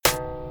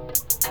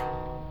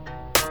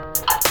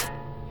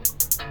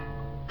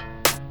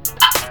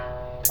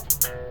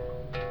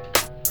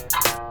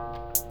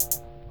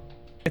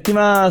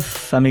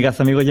Estimadas amigas,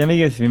 amigos y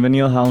amigues,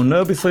 bienvenidos a un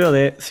nuevo episodio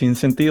de Sin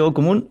Sentido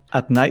Común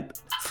at Night,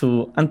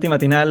 su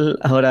antimatinal,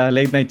 ahora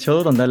late night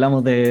show, donde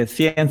hablamos de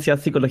ciencia,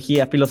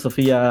 psicología,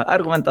 filosofía,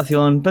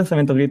 argumentación,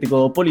 pensamiento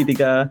crítico,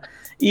 política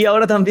y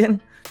ahora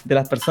también de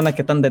las personas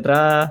que están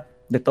detrás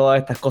de todas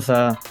estas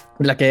cosas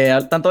de las que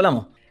tanto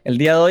hablamos. El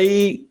día de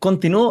hoy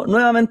continúo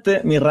nuevamente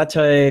mi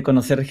racha de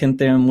conocer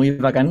gente muy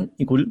bacán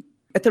y cool.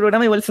 Este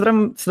programa igual se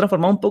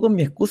transformó un poco en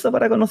mi excusa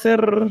para conocer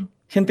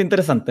gente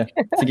interesante.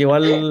 Así que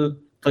igual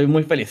estoy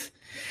muy feliz.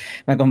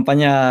 Me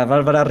acompaña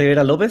Bárbara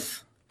Rivera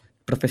López,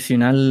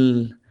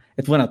 profesional.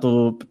 Bueno,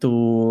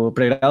 tu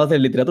pregrado es de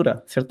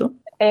literatura, ¿cierto?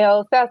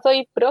 O sea,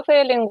 soy profe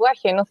de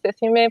lenguaje, no sé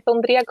si me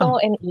pondría Ah, como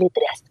en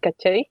letras,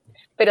 ¿cachai?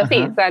 Pero sí,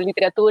 o ajá. sea,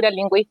 literatura,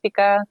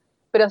 lingüística,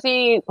 pero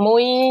sí,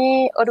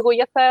 muy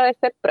orgullosa de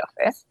ser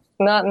profe.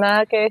 No,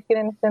 nada que decir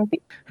en ese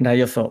sentido.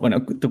 Maravilloso.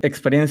 Bueno, tu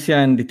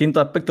experiencia en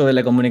distintos aspectos de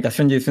la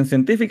comunicación y edición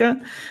científica,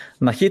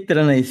 magíster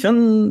en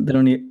edición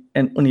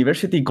en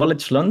University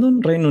College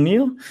London, Reino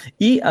Unido,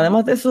 y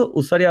además de eso,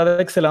 usuaria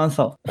de Excel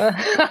avanzado.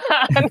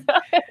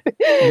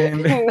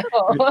 Bien- bien- bien-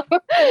 No, pucha,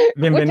 creo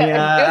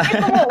Bienvenida, que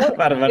es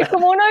Bárbara.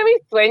 como uno de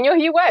mis sueños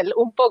igual,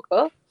 un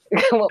poco,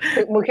 como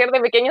mujer de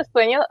pequeños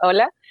sueños,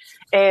 hola,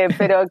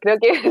 pero creo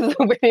que es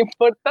súper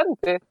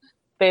importante.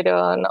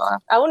 Pero no,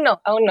 aún no,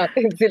 aún no.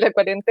 Si la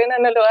cuarentena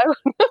no lo hago,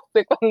 no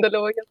sé cuándo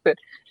lo voy a hacer.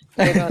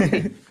 Pero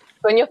sí,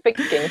 sueños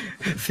pequeños,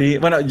 Sí,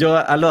 bueno, yo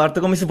hablo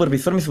harto con mi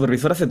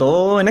supervisor hace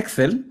todo en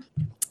Excel,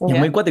 y es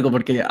muy ¿ya? cuático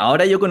porque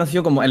ahora yo he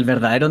conocido como el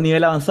verdadero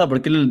nivel avanzado,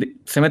 porque él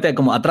se mete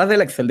como atrás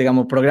del Excel,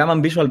 digamos,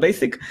 programan Visual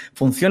Basic,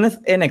 funciones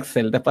en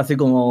Excel, después así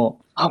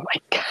como, Oh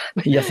my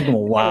God. y así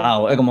como,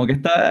 wow, como que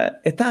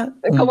está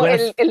un Como buen,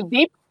 el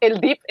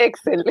deep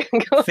Excel.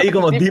 Como sí,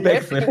 como deep Deep web.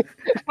 Excel,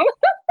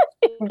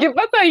 ¿Qué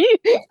pasa ahí?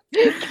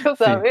 Quiero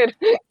sí. saber.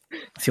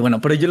 Sí, bueno,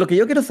 pero lo que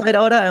yo quiero saber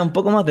ahora es un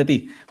poco más de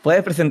ti.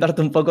 ¿Puedes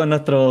presentarte un poco a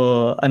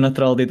nuestros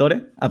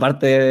auditores,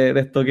 aparte de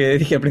esto que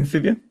dije al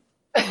principio?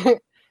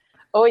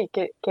 Uy,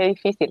 qué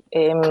difícil.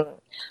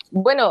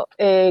 Bueno,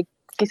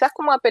 quizás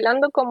como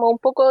apelando como un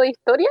poco de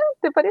historia,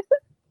 ¿te parece?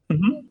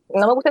 Ujú.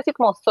 No me gusta decir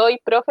como soy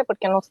profe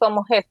porque no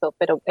somos eso,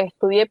 pero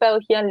estudié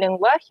pedagogía en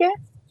lenguaje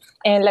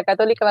en la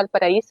Católica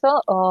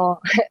Valparaíso, o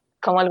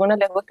como a algunos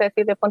les gusta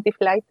decir de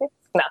Pontiflight.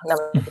 No, no,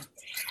 mentira.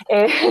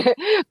 Eh,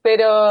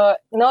 pero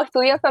no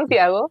estudié en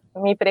Santiago,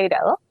 mi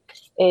pregrado,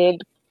 eh,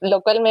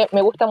 lo cual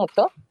me gusta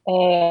mucho,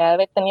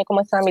 haber tenido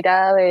como esa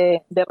mirada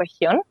de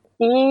región.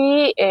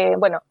 Y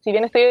bueno, si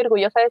bien estoy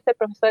orgullosa de ser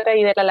profesora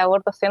y de la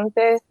labor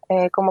docente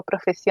como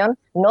profesión,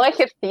 no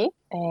ejercí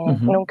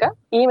Ujú. nunca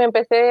y me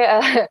empecé a,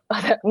 o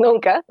sea,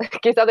 nunca,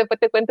 quizás después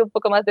te cuente un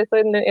poco más de eso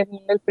en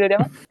el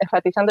programa,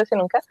 enfatizando ese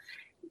nunca,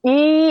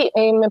 y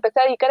me empecé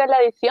a dedicar a la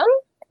edición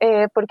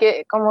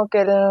porque como que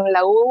en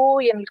la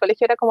U y en el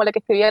colegio era como la que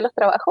escribía los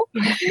trabajos.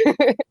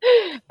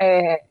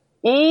 eh,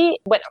 y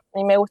bueno,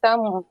 y me gustaba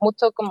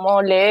mucho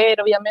como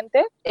leer,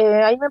 obviamente.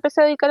 Ahí me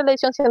empecé a dedicar a la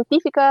edición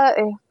científica,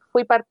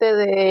 fui parte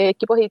de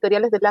equipos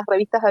editoriales de las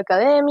revistas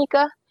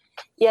académicas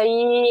y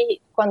ahí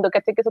cuando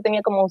caché que eso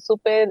tenía como un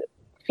súper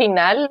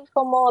final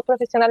como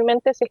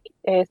profesionalmente, si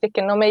es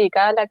que no me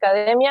dedicaba a la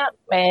academia,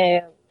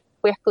 me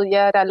fui a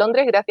estudiar a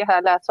Londres gracias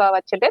a la SOA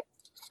Bachelet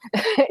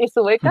y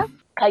su beca.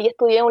 Ahí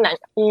estudié un año.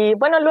 Y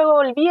bueno, luego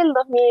volví el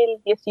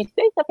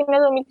 2016, a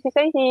finales de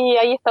 2016, y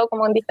ahí he estado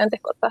como en diferentes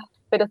cosas,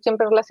 pero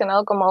siempre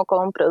relacionado como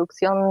con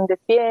producción de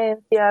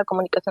ciencia,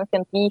 comunicación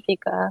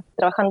científica,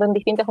 trabajando en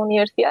distintas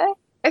universidades.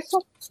 Eso,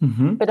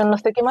 Ujú. pero no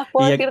sé qué más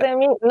puedo Y decir de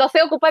mí. No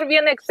sé ocupar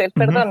bien Excel, ujú.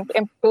 perdón,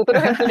 en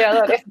futuros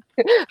empleadores.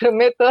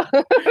 Prometo.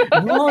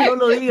 No, no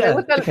lo Me digas.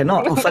 gustan. Dije,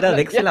 no, usuario de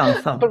Ya, Excel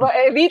avanzado. por favor,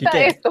 evita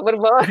 ¿Qué? esto, por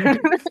favor.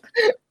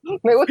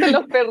 Me gustan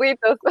los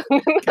perritos.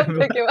 Que No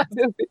me, sé qué más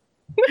decir.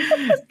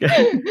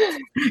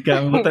 que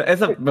me gusta,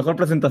 esa mejor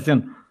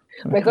presentación.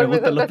 Me Mejor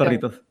gustan los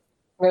presentación. perritos.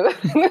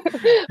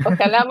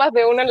 Ojalá más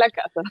de uno en la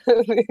casa.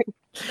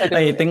 Sí, estaría Oye,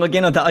 muy bien. tengo aquí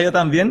anotado yo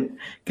también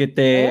 ¿Mm?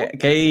 que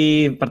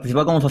hay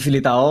participado como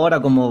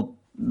facilitadora, como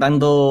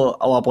dando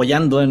o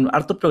apoyando en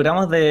hartos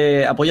programas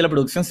de apoyo a la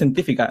producción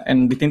científica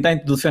en distintas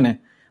instituciones.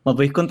 ¿Me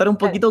podéis contar un Eh,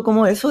 poquito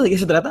cómo es eso? ¿De qué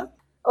se trata?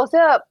 O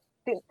sea,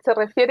 se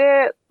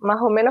refiere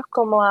más o menos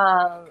como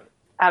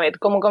a ver,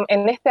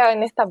 en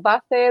esta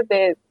base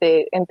de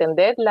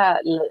entender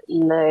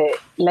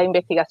la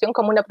investigación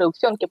como una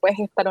producción, que puedes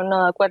estar o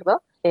no de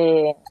acuerdo,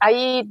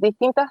 hay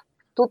distintas,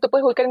 tú te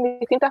puedes ubicar en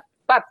distintas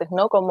partes,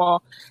 ¿no?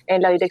 Como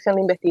en la dirección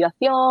de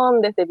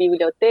investigación, desde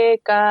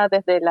biblioteca,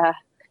 desde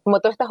como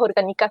todas estas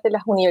orgánicas de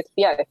las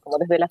universidades, como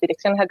desde las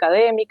direcciones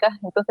académicas.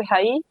 Entonces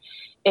ahí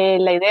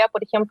la idea,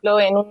 por ejemplo,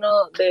 en uno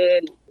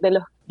de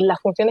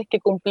las funciones que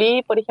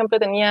cumplí, por ejemplo,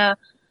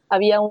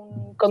 había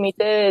un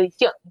comité de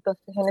edición.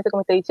 Entonces, en ese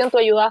comité de edición tú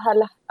ayudabas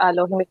a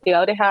los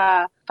investigadores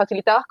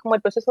facilitabas como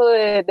el proceso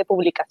de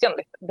publicación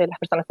de las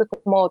personas.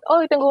 Entonces, como,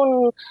 hoy tengo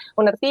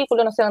un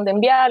artículo, no sé dónde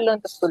enviarlo,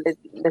 entonces tú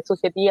le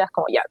sugerías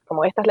como, ya,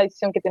 como esta es la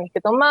decisión que tienes que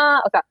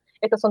tomar, o sea,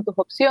 estas son tus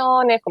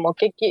opciones, como a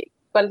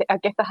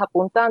qué estás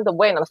apuntando.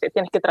 Bueno, no sé,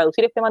 tienes que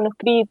traducir este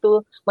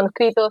manuscrito,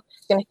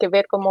 tienes que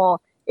ver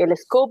como el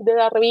scope de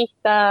la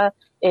revista,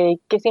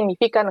 qué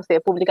significa, no sé,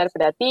 publicar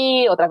para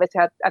ti. Otras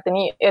veces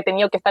he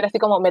tenido que estar así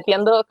como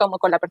metiendo como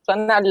con la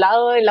persona al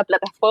lado de la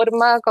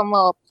plataforma,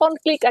 como pon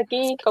clic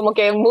aquí, como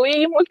que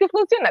muy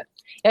multifuncional.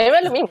 Y a mí me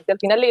da lo mismo, que al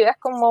final la idea es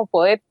como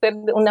poder ser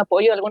un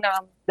apoyo de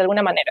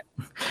alguna manera.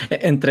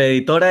 Entre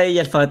editora y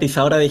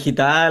alfabetizadora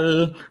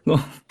digital. ¿No?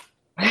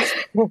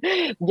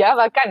 Ya,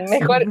 bacán,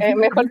 mejor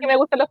que me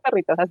gusten los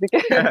perritos, así que,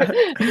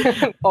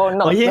 o no,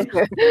 no Oye, sé.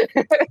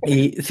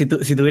 y si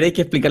tuvierais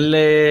que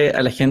explicarle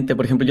a la gente,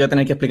 por ejemplo, yo voy a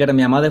tener que explicar a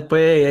mi mamá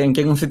después en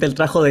qué consiste el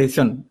trabajo de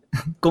edición.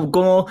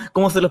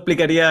 ¿Cómo se lo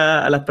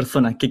explicaría a las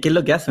personas? ¿Qué es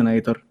lo que hace un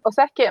editor? O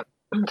sea, es que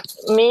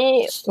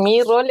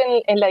mi rol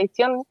en la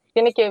edición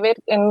tiene que ver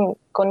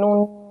con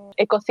un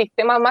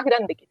ecosistema más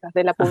grande quizás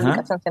de la Ajá,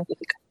 publicación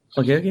científica.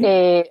 ok,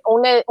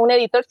 ok. Un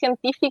editor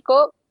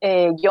científico,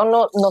 yo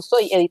no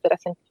soy editora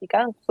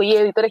científica, fui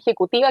editora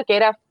ejecutiva, que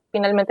era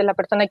finalmente la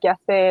persona que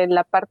hace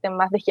la parte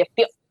más de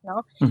gestión,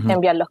 ¿no? Ujú.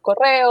 Enviar los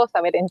correos,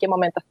 saber en qué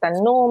momento está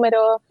el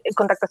número,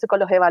 contactarse con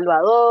los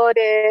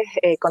evaluadores,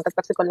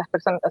 contactarse con las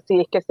personas, si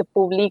es que se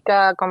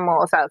publica como,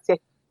 o sea, si es,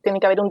 tiene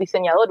que haber un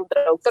diseñador, un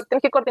traductor,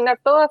 tienes que coordinar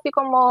todo así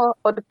como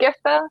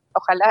orquesta,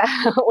 ojalá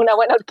una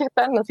buena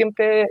orquesta, no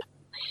siempre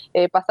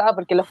pasaba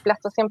porque los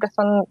plazos siempre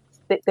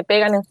te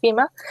pegan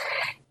encima,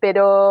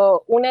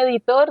 pero un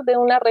editor de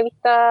una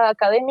revista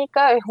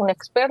académica es un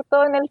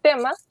experto en el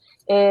tema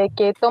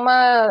que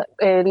toma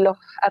los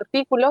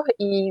artículos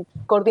y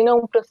coordina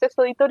un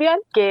proceso editorial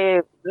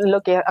que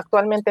lo que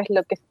actualmente es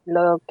lo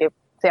que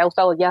se ha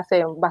usado ya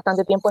hace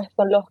bastante tiempo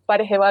son los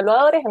pares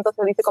evaluadores.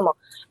 Entonces dice como,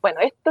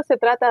 bueno, esto se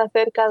trata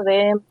acerca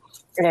de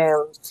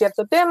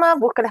cierto tema,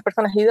 busca las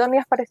personas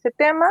idóneas para ese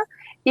tema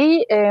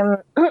y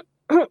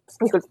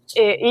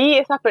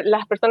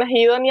las personas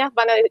idóneas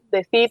van a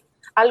decir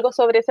algo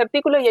sobre ese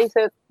artículo y ahí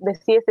se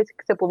decide si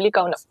se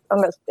publica o no.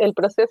 El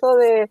proceso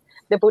de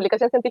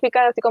publicación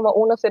científica es así como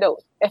 101,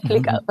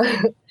 explicado.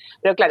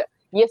 Pero claro,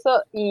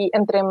 y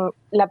entre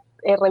las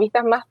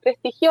revistas más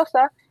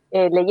prestigiosas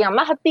le llegan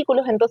más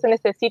artículos, entonces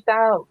se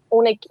necesita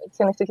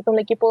un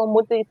equipo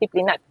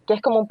multidisciplinar, que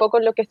es como un poco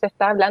lo que se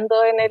está hablando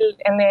en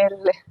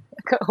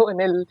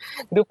el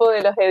grupo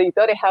de los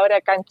editores ahora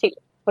acá en Chile,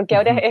 porque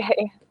ahora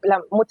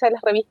muchas de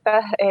las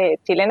revistas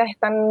chilenas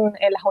están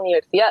en las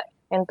universidades,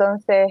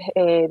 entonces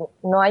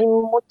no hay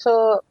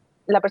mucho,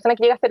 la persona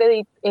que llega a ser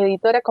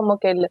editora como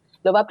que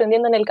lo va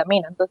aprendiendo en el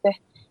camino, entonces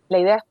la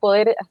idea es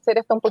poder hacer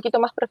esto un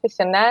poquito más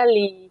profesional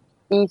y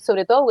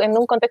sobre todo en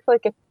un contexto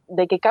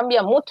de que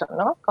cambia mucho,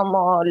 ¿no?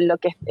 Como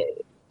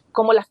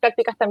las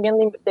prácticas también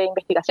de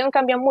investigación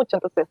cambian mucho,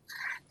 entonces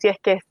si es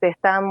que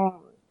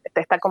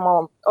está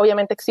como,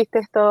 obviamente existe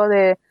esto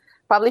de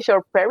publish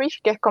or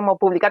perish, que es como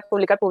publicar,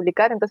 publicar,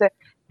 publicar, entonces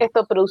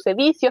esto produce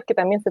vicios que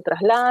también se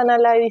trasladan a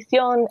la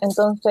edición,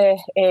 entonces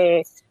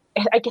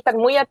hay que estar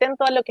muy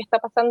atento a lo que está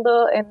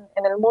pasando en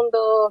el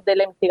mundo de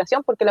la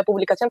investigación, porque la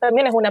publicación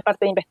también es una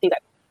parte de investigar.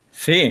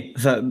 Sí, o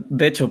sea,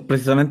 de hecho,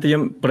 precisamente yo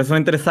por eso me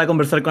interesaba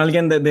conversar con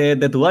alguien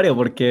de tu área,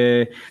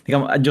 porque,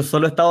 digamos, yo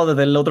solo he estado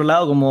desde el otro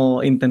lado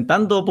como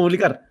intentando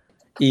publicar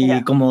y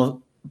Ya,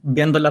 como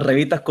viendo las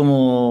revistas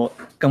como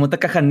estas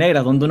cajas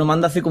negras donde uno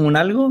manda así como un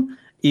algo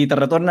y te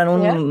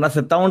retornan ya, un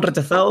aceptado, un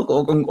rechazado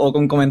o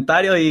con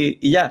comentarios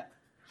y ya.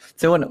 O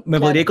sea, bueno, ¿me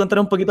claro. podrías contar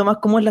un poquito más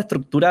cómo es la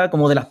estructura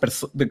como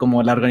de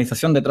como la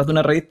organización detrás de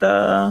una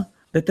revista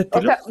de este O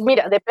estilo? sea,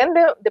 mira,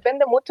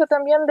 depende mucho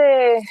también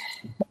de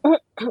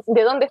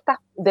dónde estás,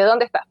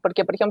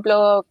 porque por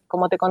ejemplo,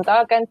 como te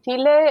contaba acá en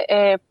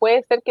Chile,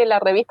 puede ser que la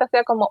revista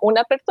sea como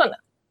una persona,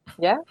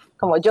 ¿ya?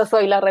 Como yo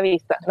soy la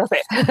revista, no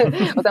sé,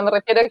 o sea, me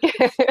refiero a que,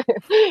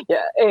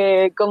 ya,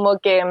 como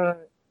que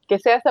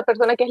sea esa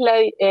persona que es la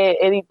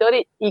editor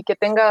y que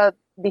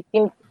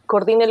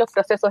coordine los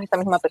procesos esa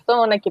misma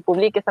persona, que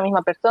publique esa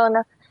misma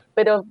persona,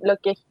 pero lo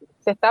que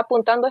se está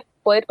apuntando es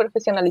poder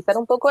profesionalizar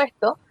un poco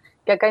esto,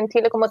 que acá en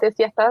Chile, como te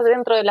decía, está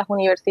dentro de las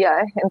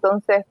universidades,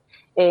 entonces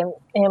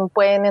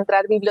pueden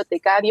entrar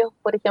bibliotecarios,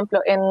 por ejemplo,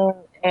 en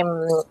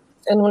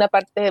una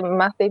parte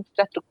más de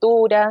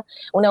infraestructura,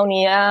 una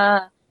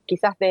unidad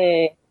quizás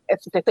te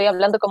estoy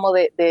hablando como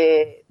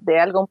de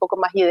algo un poco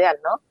más ideal,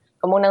 ¿no?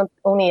 Como una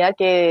unidad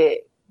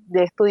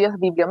de estudios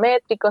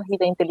bibliométricos y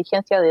de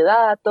inteligencia de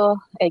datos,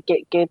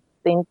 que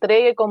te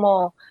entregue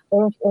como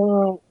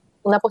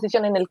una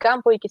posición en el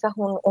campo y quizás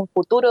un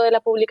futuro de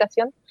la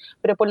publicación,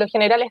 pero por lo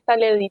general está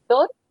el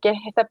editor, que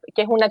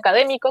es un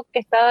académico que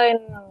está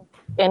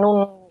en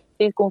un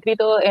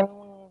circunscrito en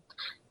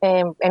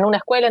una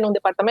escuela, en un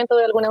departamento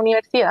de alguna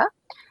universidad,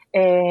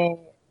 eh,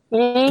 Que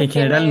y en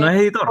general no tiene,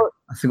 es editor,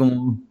 así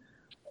como...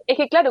 es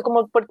que claro,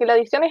 como porque la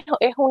edición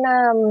es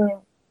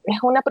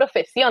una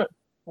profesión,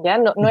 ¿ya?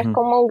 No es Ujú.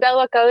 como un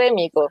grado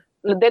académico.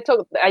 De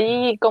hecho,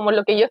 ahí como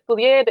lo que yo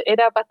estudié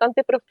era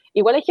bastante...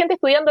 Igual hay gente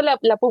estudiando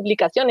la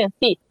publicación en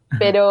sí,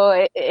 pero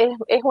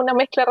es una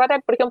mezcla rara.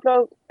 Por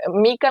ejemplo,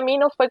 mi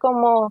camino fue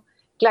como,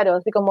 claro,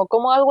 así como,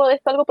 ¿cómo hago de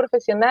esto algo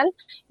profesional?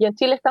 Y en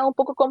Chile está un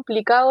poco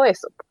complicado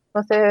eso.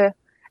 Entonces,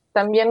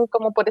 también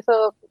como por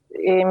eso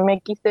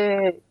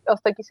quise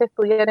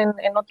estudiar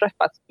en otro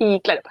espacio. Y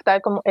claro, pues estaba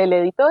como el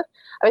editor,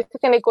 a veces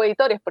tiene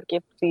coeditores,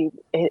 porque sí,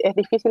 es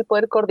difícil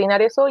poder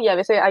coordinar eso, y a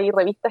veces hay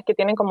revistas que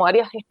tienen como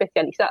áreas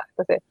especializadas.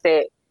 Entonces,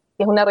 si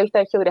es una revista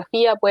de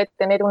geografía, puede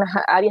tener unas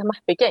áreas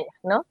más pequeñas,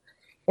 ¿no?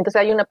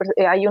 Entonces hay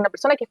una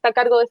persona que está a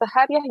cargo de esas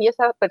áreas, y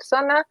esa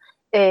persona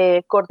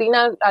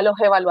coordina a los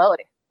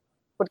evaluadores,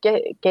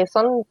 porque que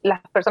son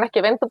las personas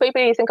que ven tu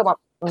paper y dicen como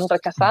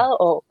rechazado,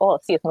 o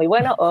sí, es muy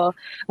bueno, o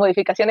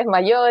modificaciones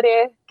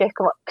mayores, que es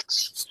como,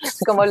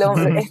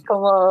 es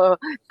como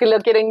que lo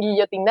quieren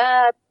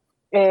guillotinar,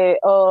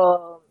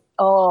 o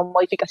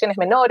modificaciones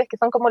menores, que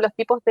son como los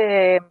tipos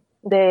de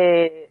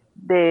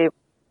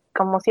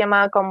 ¿cómo se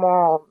llama?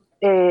 Como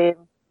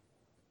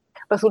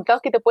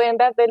resultados que te pueden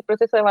dar del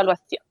proceso de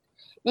evaluación.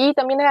 Y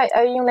también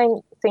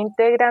se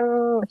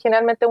integran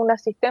generalmente un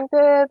asistente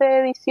de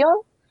edición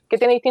que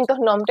tiene distintos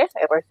nombres: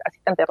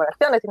 asistente de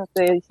redacción,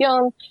 asistente de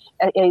edición,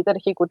 editor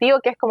ejecutivo,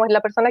 que es como la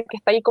persona que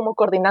está ahí como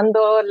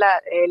coordinando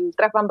el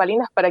tras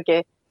bambalinas, para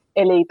que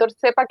el editor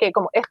sepa que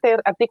como este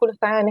artículo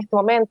está en este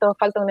momento,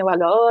 falta un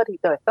evaluador y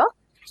todo esto.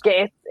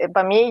 Que es,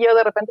 para mí, yo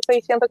de repente estoy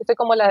diciendo que soy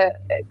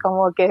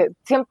como que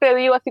siempre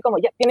digo así como,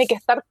 ya tiene que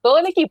estar todo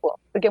el equipo,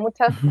 porque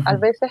muchas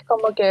veces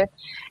como que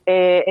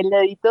el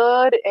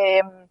editor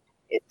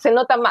se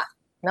nota más,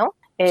 ¿no?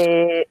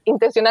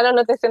 Intencional o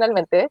no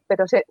intencionalmente,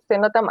 pero se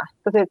nota más.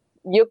 Entonces,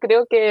 yo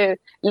creo que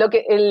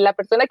la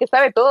persona que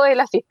sabe todo es el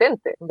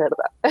asistente,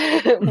 ¿verdad?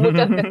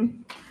 Muchas veces.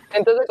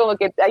 Entonces, como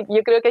que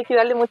yo creo que hay que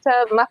darle mucha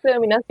más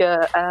predominancia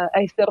a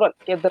este rol,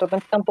 que de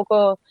repente está un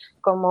poco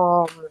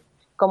como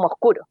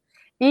oscuro.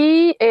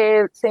 Y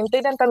se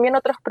integran también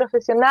otros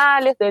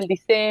profesionales del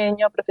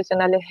diseño,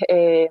 profesionales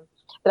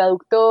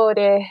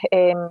traductores,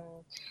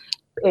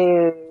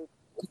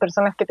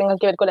 personas que tengan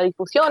que ver con la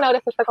difusión. Ahora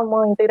se está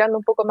como integrando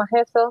un poco más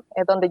eso,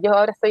 donde yo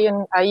ahora estoy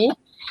ahí.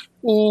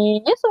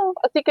 Y eso,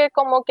 así que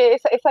como que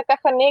esa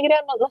caja negra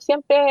no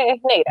siempre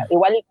es negra.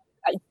 Igual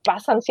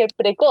pasan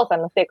siempre cosas,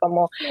 no sé,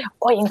 como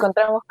hoy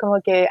encontramos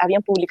como que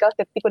habían publicado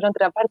este artículo en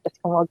otra parte, así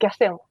como, ¿qué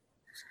hacemos?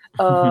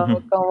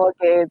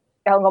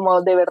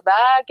 Como de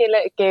verdad que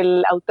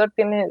el autor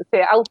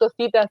se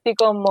autocita así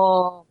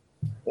como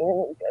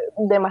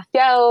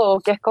demasiado, o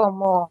que es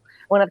como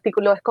un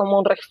artículo es como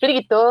un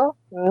refrito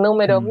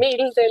número 1000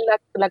 de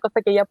la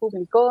cosa que ya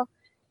publicó,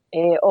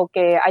 o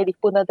que hay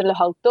disputas entre los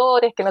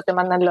autores, que no te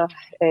mandan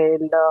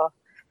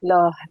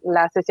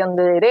la sesión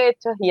de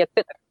derechos, y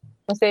etcétera.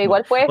 No sé,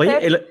 igual puede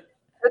ser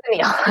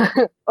entretenido.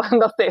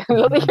 No sé,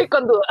 lo dije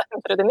con duda.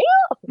 ¿Entretenido?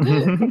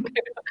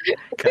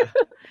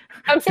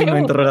 Signo de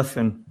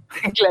interrogación.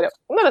 Claro,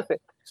 no lo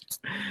sé.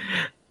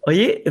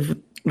 Oye,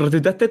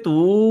 retuitaste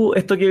tú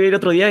esto que vi el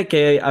otro día,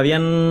 que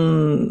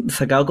habían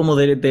sacado como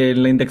de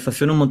la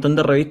indexación un montón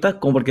de revistas,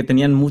 como porque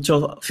tenían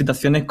muchas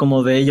citaciones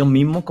como de ellos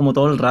mismos, como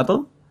todo el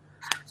rato.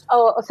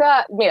 O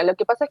sea, mira, lo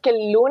que pasa es que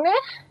el lunes,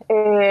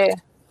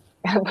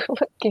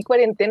 ¿qué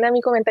cuarentena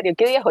mi comentario?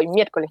 ¿Qué día es hoy?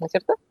 Miércoles, ¿no es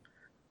cierto?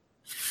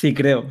 Sí,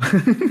 creo.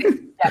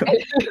 Ya,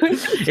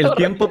 El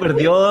tiempo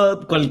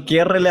perdió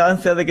cualquier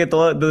relevancia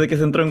desde que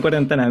se entró en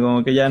cuarentena,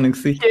 como que ya no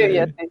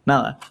existe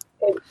nada.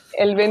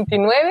 El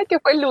 29, que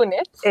fue el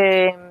lunes,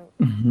 se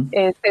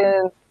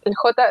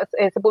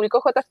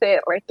publicó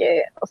JCR,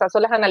 o sea,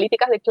 son las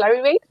analíticas de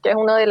Clarivate, que es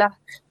una de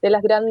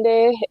las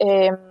grandes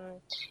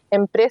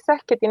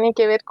empresas que tienen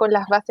que ver con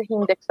las bases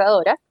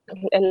indexadoras,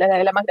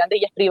 la más grande,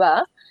 y es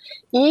privada.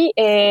 Y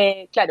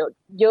claro,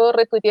 yo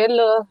retuiteé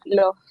los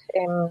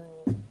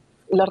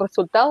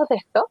resultados de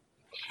esto,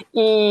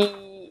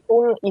 y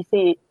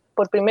sí,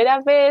 por primera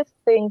vez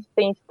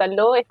se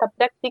instaló esta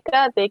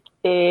práctica de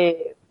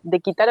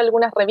quitar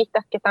algunas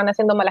revistas que estaban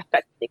haciendo malas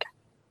prácticas,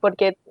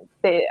 porque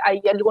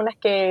hay algunas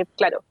que,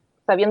 claro,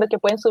 sabiendo que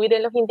pueden subir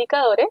en los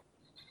indicadores,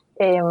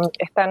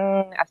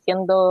 están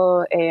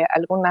haciendo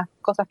algunas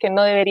cosas que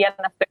no deberían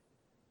hacer,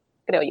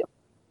 creo yo.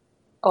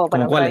 O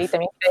bueno, por ahí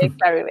también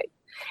Clarivate.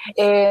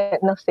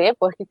 No sé,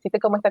 pues existe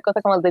como esta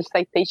cosa como del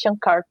citation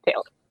cartel,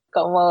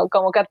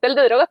 como cartel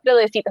de drogas, pero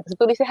de citas. Entonces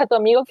tú dices a tu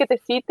amigo que te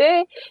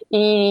cite,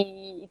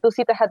 y tú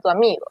citas a tu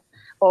amigo.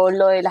 O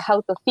lo de las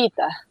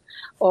autocitas,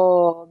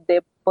 o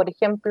de, por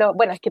ejemplo,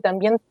 bueno, es que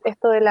también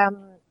esto de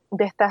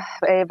estas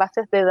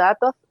bases de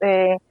datos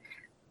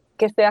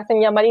que se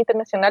hacen llamar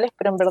internacionales,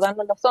 pero en verdad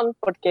no lo son,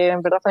 porque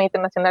en verdad son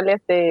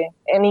internacionales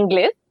en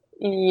inglés,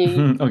 y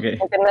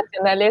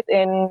internacionales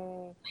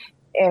en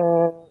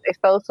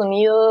Estados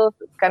Unidos,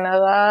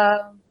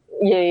 Canadá,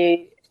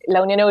 y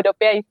la Unión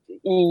Europea,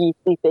 y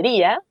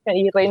sería,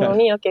 y Reino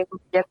Unido, que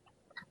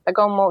está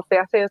como, se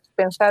hace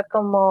pensar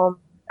como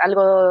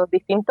algo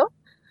distinto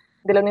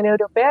de la Unión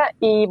Europea.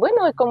 Y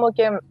bueno, es como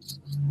que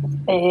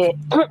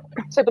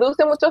se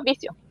producen muchos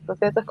vicios.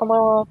 Entonces eso es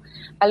como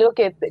algo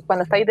que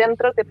cuando estáis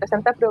dentro te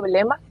presenta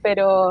problemas,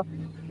 pero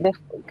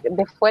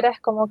de fuera es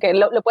como que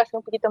lo puede hacer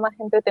un poquito más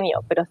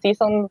entretenido, pero sí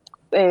son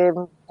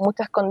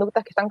muchas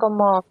conductas que están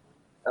como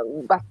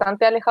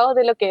bastante alejados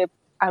de lo que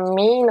a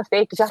mí, no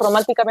sé, quizás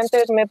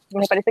románticamente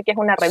me parece que es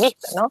una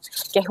revista, ¿no?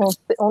 Que es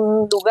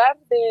un lugar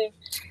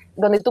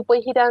donde tú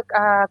puedes ir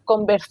a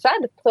conversar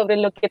sobre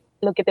lo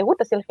que te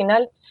gusta. Si al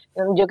final,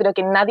 yo creo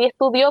que nadie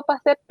estudió para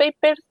hacer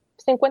papers,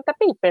 50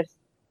 papers.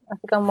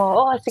 Así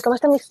como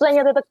este es mi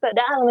sueño de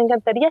doctorado, me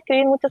encantaría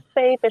escribir muchos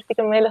papers y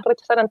que me los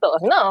rechazaran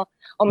todos. No,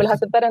 o me los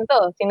aceptaran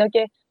todos, sino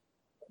que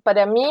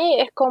para mí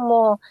es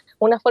como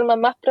una forma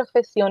más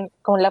profesional,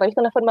 como la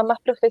revista una forma más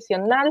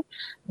profesional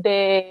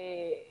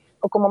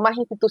o como más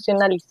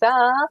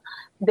institucionalizada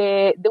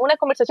de una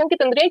conversación que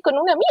tendría con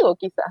un amigo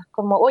quizás,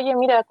 como, oye,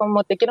 mira,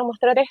 como te quiero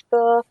mostrar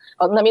esto,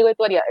 o un amigo de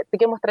tu área, te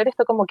quiero mostrar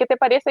esto, como, ¿qué te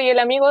parece? Y el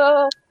amigo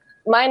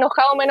más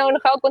enojado, menos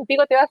enojado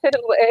contigo te va a hacer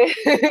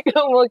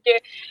como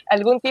que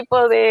algún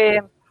tipo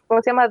de,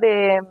 ¿cómo se llama?,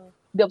 de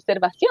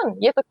observación,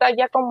 y esto está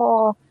ya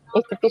como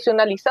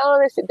institucionalizado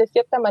de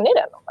cierta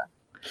manera nomás.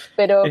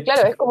 Pero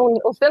claro, es como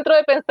un centro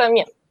de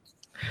pensamiento.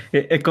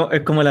 Es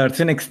como la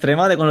versión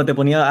extrema de cuando te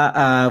ponías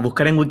a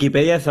buscar en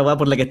Wikipedia esa weá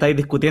por la que estáis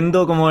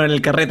discutiendo como en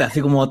el carrete,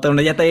 así como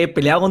donde ya te habías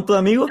peleado con tus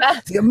amigos.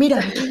 Así que, mira,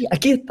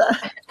 aquí está.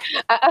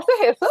 ¿Haces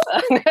eso?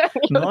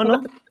 No,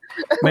 no.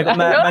 Me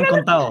han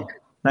contado.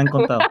 Me han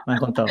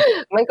contado.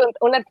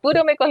 Un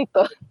Arturo me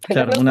contó.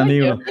 Claro, No un soy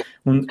yo.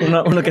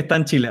 amigo. Uno que está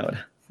en Chile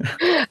ahora.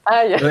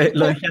 Ah, ya.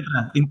 Lo dejé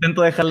atrás.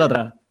 Intento dejarlo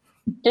atrás.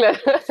 Claro.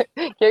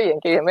 Qué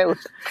bien, me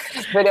gusta.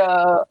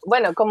 Pero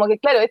bueno, como que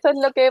claro, eso es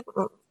lo que,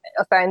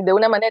 o sea, de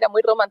una manera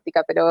muy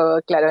romántica, pero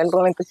claro, el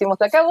romanticismo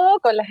se acabó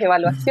con las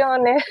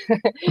evaluaciones,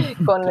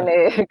 con,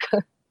 Claro.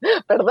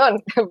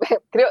 perdón,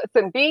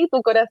 sentí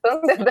tu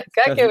corazón desde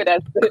acá Casi.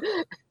 quebrarse.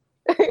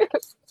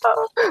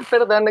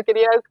 Perdón, no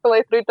quería como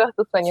destruir todos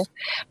tus sueños.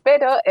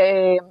 Pero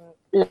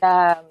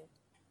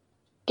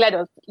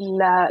claro,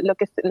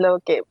 lo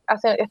que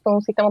hace es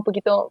un sistema un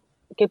poquito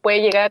que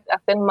puede llegar a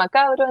ser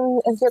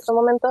macabro en cierto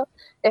momento,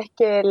 es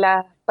que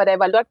para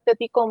evaluarte a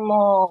ti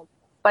como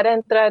para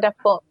entrar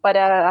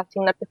para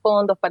asignarte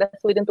fondos, para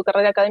subir en tu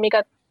carrera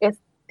académica,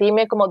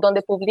 dime como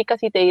dónde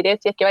publicas y te diré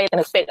si es que vaya a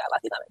tener pega,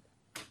 básicamente.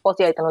 O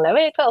si vas a tener una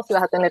beca o si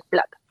vas a tener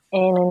plata.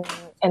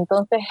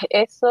 Entonces,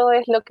 eso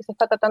es lo que se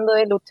está tratando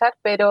de luchar,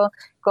 pero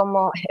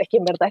como es que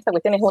en verdad esta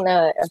cuestión es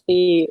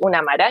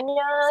una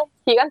maraña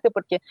gigante,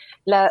 porque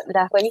las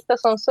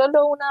revistas son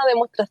solo una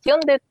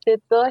demostración de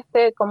todo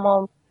este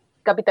como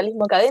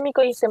capitalismo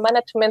académico y ese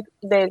management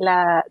de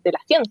la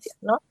ciencia,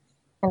 ¿no?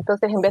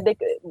 Entonces, en vez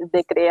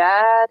de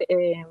crear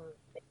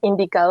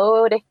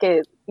indicadores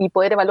y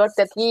poder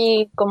evaluarte a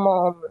ti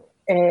como,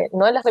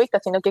 no en las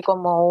revistas, sino que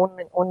como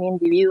un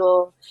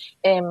individuo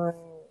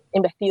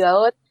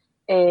investigador,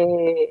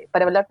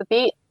 para evaluarte a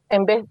ti,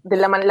 en vez de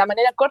la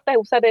manera corta de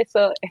usar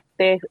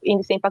este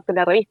índice de impacto de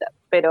la revista,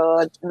 pero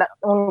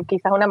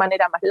quizás una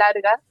manera más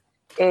larga,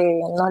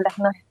 no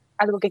es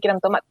algo que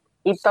quieran tomar.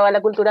 Y toda la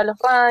cultura de los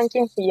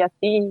rankings, y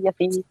así, y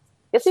así,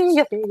 y así, y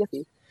así, y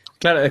así.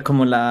 Claro, es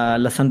como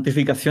la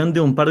santificación de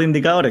un par de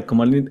indicadores,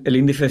 como el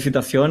índice de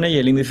citaciones y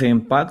el índice de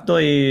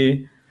impacto.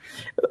 Y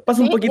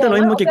pasa un Sí, y poquito lo además,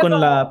 mismo o que sea, con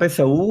como, la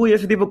PSU y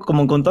ese tipo,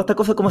 como con todas estas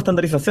cosas como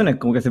estandarizaciones,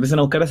 como que se empiezan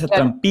a buscar esas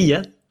claro,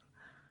 trampillas.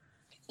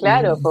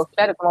 claro, pues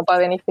claro, como para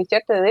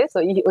beneficiarte de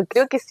eso. Y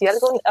creo que si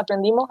algo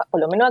aprendimos, por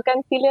lo menos acá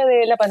en Chile,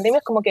 de la pandemia,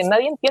 es como que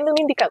nadie entiende un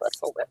indicador,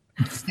 pues,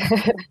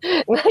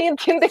 nadie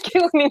entiende qué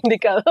es un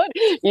indicador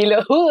y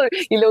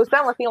lo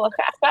usamos así como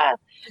jaja.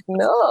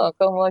 No,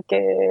 como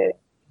que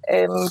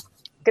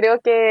creo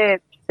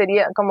que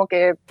sería como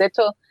que, de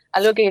hecho,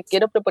 algo que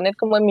quiero proponer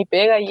como en mi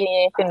pega y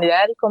en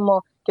general,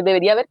 como que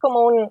debería haber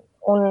como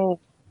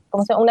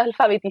 ¿cómo se llama?, una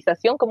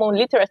alfabetización, como un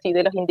literacy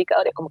de los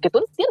indicadores, como que tú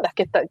entiendas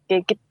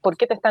por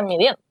qué te están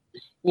midiendo.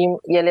 Y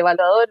el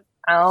evaluador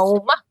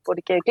aún más,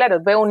 porque claro,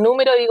 veo un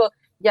número y digo,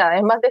 ya,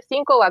 es más de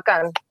 5,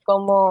 bacán,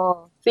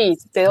 como, sí,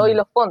 te doy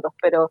los fondos,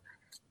 pero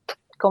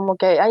como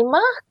que hay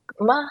más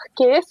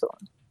que eso.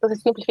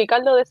 Entonces,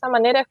 simplificarlo de esa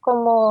manera es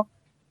como,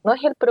 no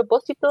es el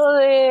propósito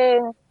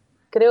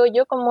creo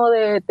yo, como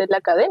de la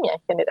academia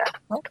en general,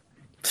 ¿no?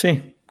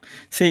 Sí,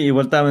 sí,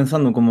 igual estaba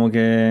pensando como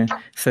que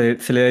se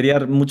le debería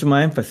dar mucho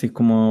más énfasis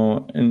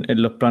como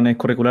en los planes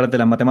curriculares de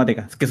las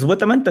matemáticas, que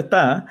supuestamente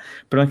está,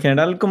 pero en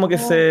general como que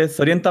se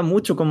orienta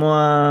mucho como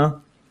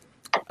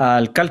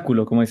al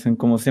cálculo, como dicen,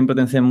 como siempre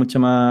te enseñan mucho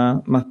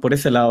más por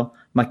ese lado,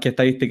 más que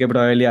estadística y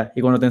probabilidad.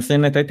 Y cuando te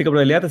enseñan estadística y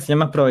probabilidad, te enseñan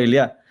más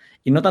probabilidad.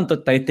 Y no tanto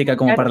estadística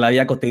como Claro, para la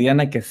vida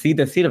cotidiana, que sí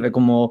te sirve,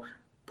 como,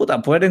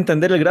 puta, poder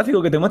entender el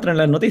gráfico que te muestran en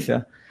las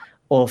noticias.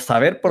 O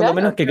saber por lo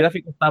menos claro, que el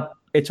gráfico está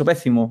hecho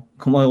pésimo,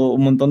 como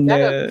un montón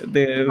claro,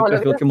 de como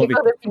los gráficos que hemos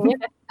chicos visto. de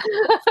cine,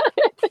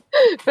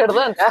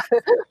 perdón,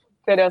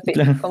 pero sí,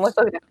 Claro. como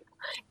estos gráficos.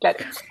 Claro.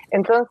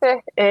 Entonces,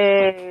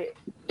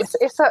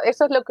 eso es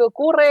lo que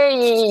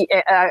ocurre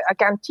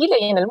acá en Chile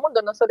y en el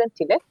mundo, no solo en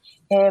Chile.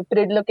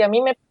 Pero lo que a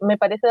mí me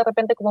parece de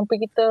repente como un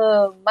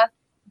poquito más,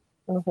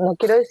 no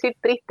quiero decir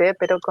triste,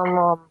 pero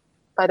como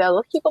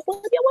paradójico,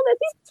 podríamos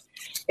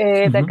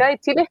decir, de Ujú. acá de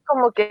Chile es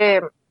como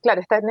que, claro,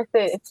 está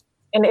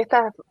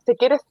se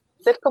quiere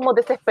ser como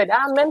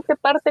desesperadamente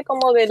parte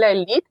como de la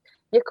élite,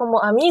 y es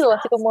como amigo,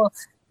 así como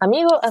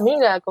amigo,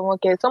 amiga, como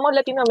que somos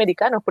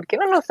latinoamericanos, ¿por qué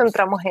no nos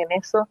centramos en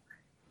eso?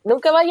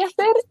 nunca vayas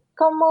a ser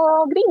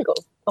como gringo,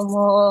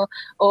 como,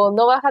 o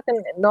no vas a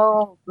tener,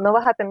 no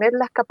vas a tener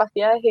las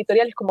capacidades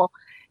editoriales como,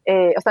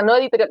 o sea, no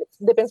editoriales,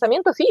 de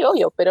pensamiento sí,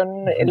 obvio, pero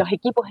los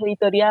equipos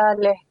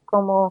editoriales,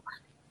 como,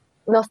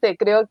 no sé,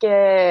 creo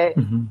que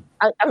Ujú.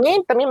 a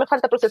mí también me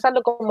falta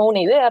procesarlo como una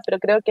idea, pero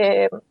creo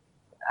que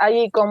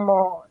hay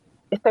como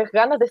estas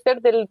ganas de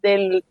ser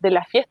de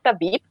la fiesta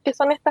VIP, que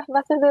son estas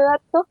bases de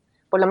datos,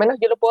 por lo menos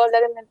yo lo puedo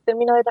hablar en el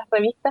término de las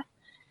revistas,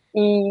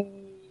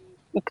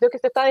 y creo que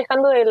se está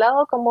dejando de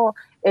lado como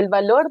el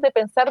valor de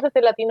pensar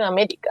desde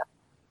Latinoamérica.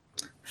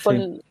 Por,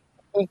 Sí.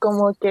 y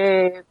como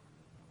que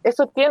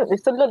eso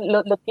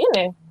lo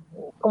tiene,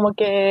 como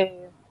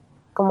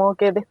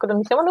que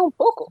descolonicémonos un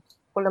poco,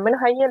 por lo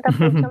menos ahí en la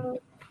producción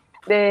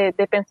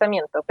de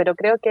pensamiento, pero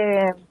creo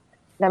que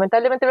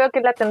lamentablemente veo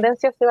que la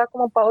tendencia se va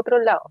como para otro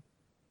lado.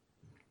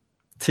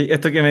 Sí,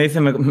 esto que me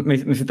dice me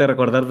hiciste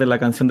recordar de la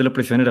canción de los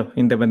prisioneros,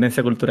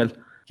 Independencia Cultural,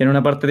 que en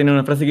una parte tiene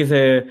una frase que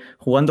dice,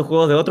 jugando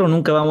juegos de otros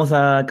nunca vamos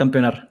a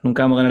campeonar,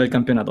 nunca vamos a ganar el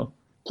campeonato.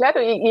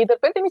 Claro, y de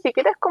repente ni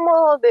siquiera es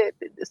como de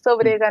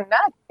sobre ganar,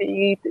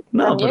 y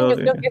No, también pero yo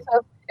creo que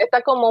eso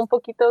está como un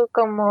poquito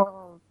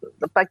como,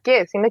 ¿para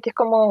qué? Sino que es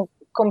como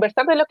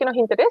conversar de lo que nos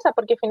interesa,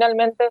 porque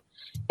finalmente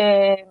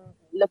eh,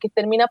 lo que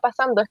termina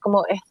pasando es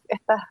como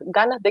estas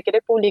ganas de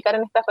querer publicar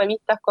en estas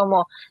revistas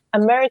como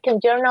American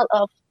Journal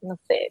of, no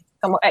sé,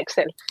 como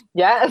Excel,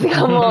 ¿ya? Así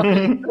como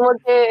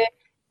que,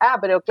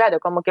 pero claro,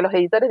 como que los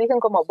editores dicen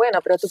como, bueno,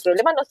 pero tu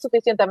problema no es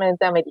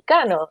suficientemente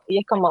americano, y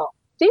es como,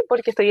 sí,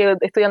 porque estoy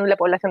estudiando la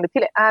población de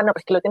Chile. No,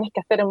 pues que lo tienes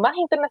que hacer más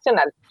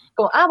internacional.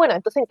 Como, bueno,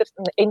 entonces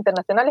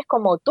internacional es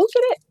como tú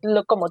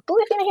quieres, como tú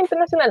defines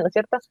internacional, ¿no es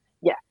cierto?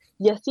 Ya.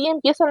 Y así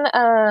empiezan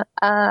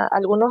a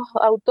algunos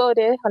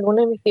autores,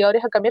 algunos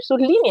investigadores a cambiar sus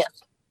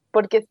líneas,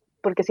 porque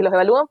si los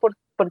evalúan por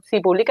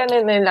si publican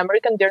en el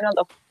American Journal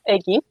of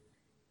X,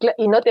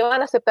 y no te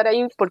van a aceptar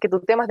ahí porque tu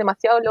tema es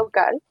demasiado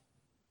local,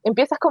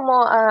 empiezas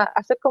como a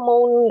hacer como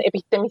un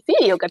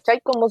epistemicidio, ¿cachai?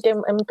 Como que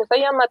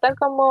empezáis a matar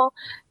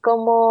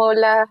como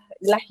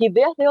las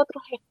ideas de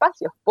otros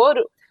espacios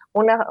por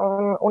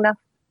una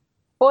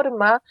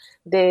forma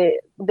de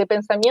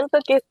pensamiento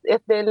que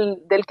es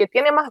del que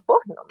tiene más voz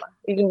nomás,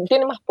 y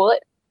tiene más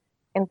poder.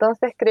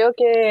 Entonces creo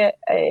que,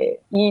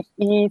 y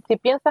si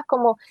piensas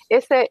como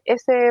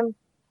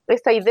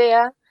esa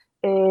idea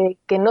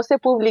que no se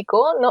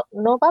publicó,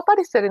 no va a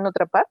aparecer en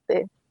otra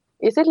parte.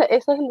 Ese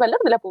es el valor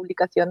de la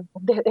publicación,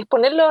 es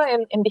ponerlo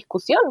en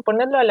discusión,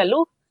 ponerlo a la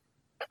luz,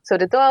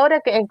 sobre todo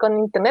ahora que con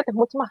Internet es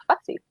mucho más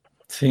fácil.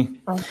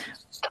 sí. Ah,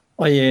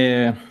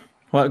 Oye,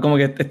 como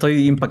que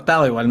estoy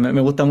impactado igual, me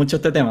gusta mucho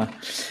este tema.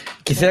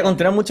 Quisiera ya.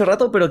 continuar mucho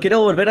rato, pero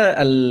quiero volver Ya,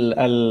 a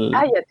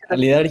chuta.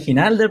 la idea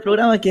original del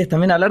programa, que es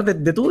también hablar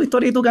de tu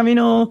historia y tu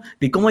camino,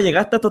 de cómo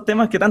llegaste a estos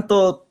temas que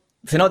tanto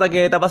se nota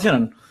que te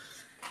apasionan.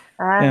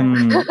 Ah,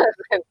 Em,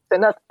 se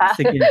nota.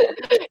 así que,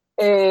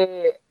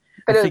 Eh,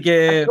 pero, así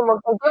que, como,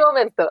 ¿en qué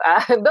momento?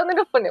 ¿Dónde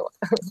nos ponemos?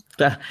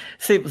 claro,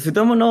 sí, pues, si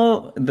tomo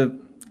no,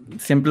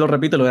 siempre lo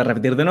repito, lo voy a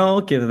repetir de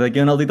nuevo, que desde aquí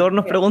un auditor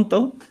nos Ya.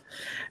 preguntó.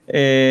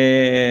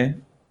 Eh,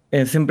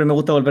 siempre me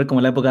gusta volver como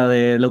a la época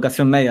de la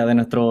educación media de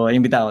nuestros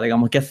invitados,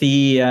 digamos, qué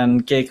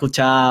hacían, qué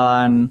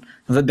escuchaban,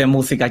 no sé, de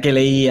música, qué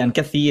leían,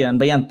 qué hacían,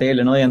 veían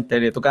tele, no veían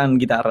tele, tocaban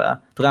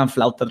guitarra, tocaban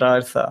flauta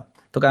traversa,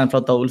 tocaban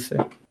flauta dulce.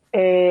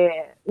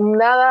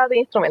 Nada de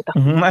instrumentos.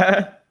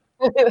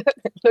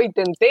 Lo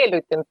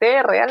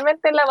intenté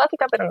realmente en la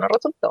básica, pero no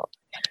resultó.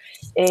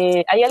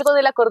 Hay algo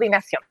de la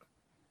coordinación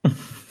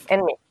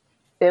en mí,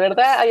 de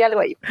verdad hay algo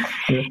ahí.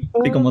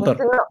 Psicomotor.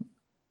 No,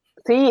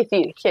 sí,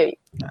 sí, heavy.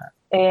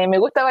 Me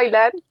gusta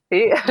bailar,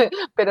 sí,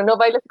 pero no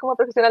bailo así como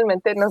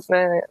profesionalmente, no,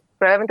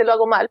 probablemente lo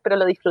hago mal, pero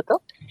lo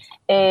disfruto.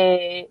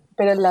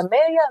 Pero en la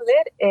media,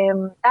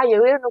 a ver, yo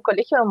iba en un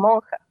colegio de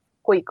monjas,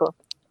 cuico,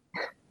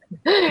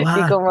 y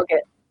Guau. como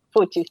que,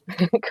 fuchis,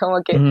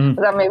 como que, o Mm.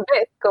 sea, me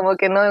ves, como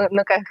que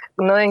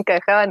no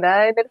encajaba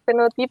nada en el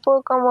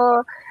fenotipo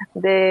como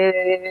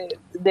de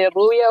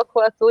rubia,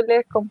 ojos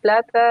azules con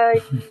plata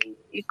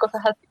y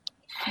cosas así.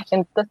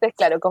 Entonces,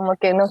 claro, como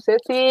que no sé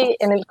si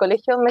en el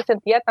colegio me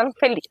sentía tan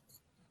feliz,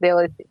 debo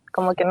decir,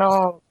 como que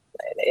no,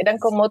 eran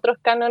como otros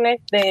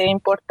cánones de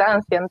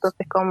importancia,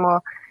 entonces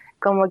como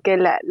que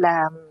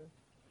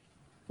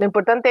lo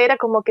importante era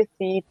como que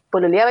si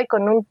pololeaba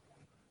con un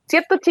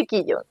cierto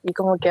chiquillo, y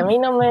como que a mí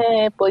no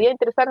me podía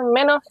interesar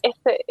menos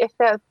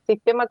ese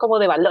sistema como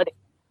de valores.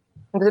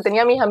 Entonces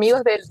tenía a mis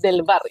amigos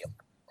del barrio,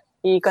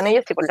 y con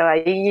ellos sí, pues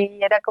ahí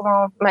era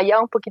como, me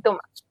hallaba un poquito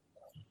más.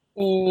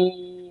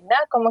 Y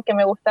nada, como que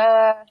me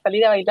gustaba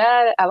salir a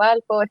bailar a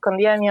Valpo,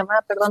 escondida de mi mamá,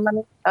 perdón,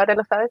 mami, ahora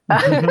lo sabes.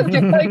 Si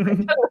estaba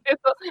escuchando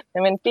eso,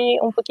 me mentí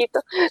un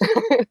poquito.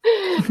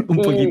 Un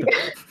Y poquito.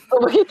 un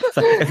poquito,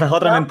 Esa es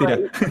otra no, mentira.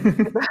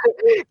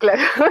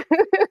 claro.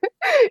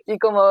 Y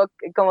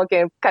como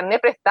que carné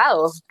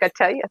prestado,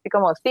 ¿cachai? Así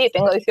como, sí,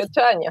 tengo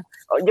 18 años.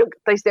 Yo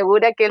estoy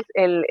segura que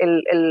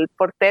el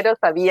portero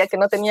sabía que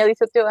no tenía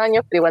 18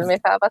 años, pero igual me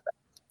dejaba pasar.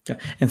 Ya,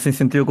 en ese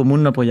sentido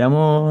común no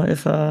apoyamos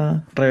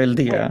esa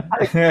rebeldía.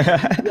 Ay,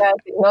 ya,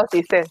 sí, no,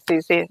 sí, sí,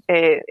 sí, sí,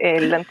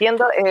 lo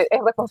entiendo, es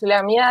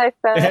responsabilidad mía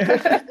esta,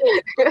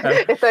 Claro,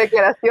 esta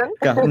declaración,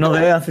 claro, no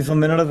beban si son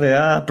menores de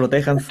edad,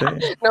 protéjanse.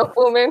 no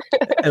fumen,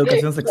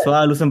 Educación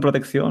sexual, usen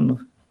protección, ¿no?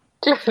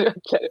 claro,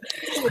 claro.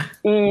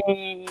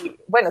 Y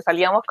bueno,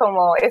 salíamos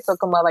como eso,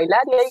 como a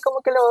bailar y ahí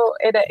como que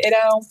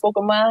era un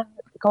poco más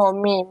como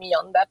mi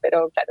onda,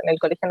 pero claro, en el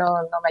colegio no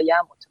me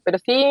hallaba mucho. Pero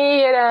sí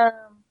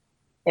era,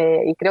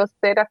 y creo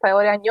ser hasta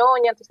ahora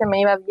ñoña, entonces me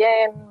iba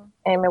bien,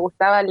 me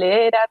gustaba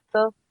leer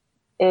harto,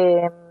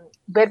 eh,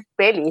 ver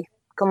pelis.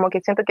 Como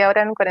que siento que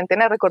ahora en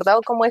cuarentena he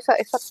recordado como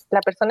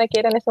la persona que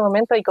era en ese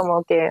momento y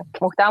como que me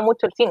gustaba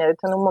mucho el cine. De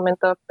hecho, en un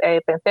momento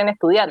pensé en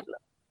estudiarlo,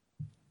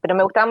 pero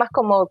me gustaba más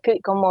como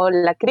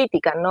la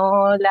crítica,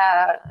 no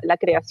la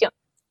creación.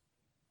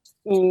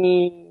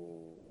 Y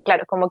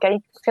claro, como que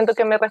ahí siento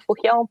que me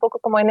refugiaba un poco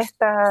como en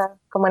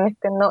como en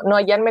este, no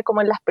hallarme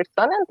como en las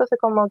personas, entonces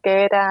como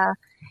que era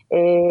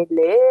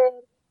leer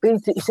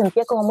y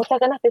sentía como muchas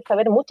ganas de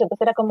saber mucho,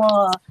 entonces era como,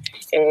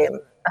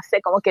 no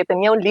sé, como que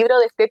tenía un libro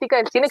de estética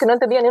del cine que no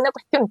entendía ni una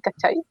cuestión,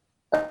 ¿cachai?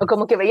 O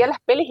como que veía las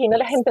pelis y no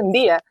las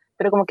entendía,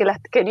 pero como que las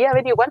quería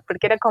ver igual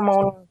porque era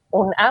como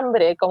un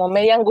hambre, como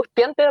media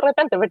angustiante de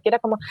repente, porque era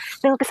como,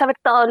 tengo que saber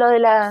todo lo de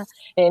la,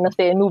 no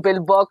sé, Nouvelle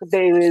Vogue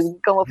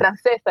como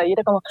francesa, y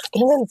era como, que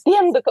no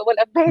entiendo como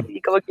la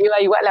peli, como que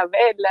iba igual a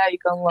verla, y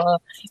como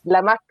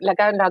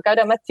la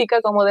cabra más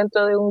chica como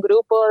dentro de un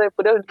grupo de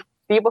puros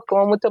tipos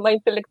como mucho más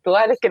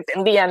intelectuales que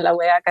entendían la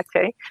weá,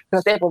 ¿cachai?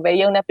 No sé, pues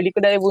veía una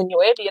película de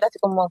Buñuel y era así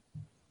como,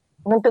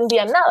 no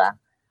entendía nada,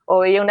 o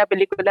veía una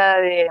película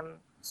de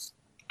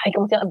ay,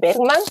 ¿cómo se llama?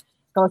 Bergman,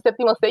 como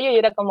séptimo sello, y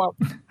era como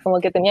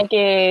que tenía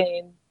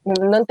que,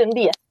 no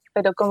entendía,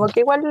 pero como que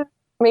igual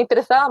me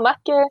interesaba más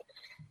que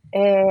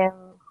eh,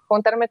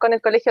 juntarme con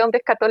el colegio de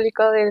hombres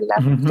católicos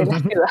de la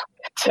ciudad,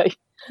 ¿cachai?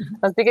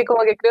 Así que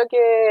como que creo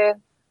que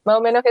más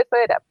o menos eso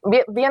era,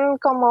 bien, bien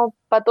como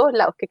para todos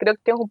lados, que creo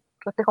que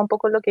refleja un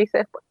poco lo que hice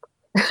después.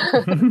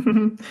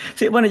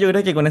 Sí, bueno, yo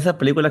creo que con esas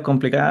películas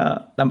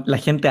complicadas la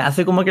gente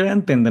hace como que la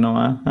entiende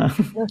nomás.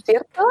 ¿No es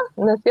cierto?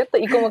 ¿No es cierto?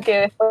 Y como que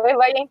después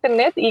vaya a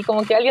internet y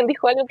como que alguien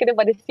dijo algo que le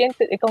parecía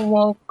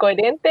como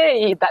coherente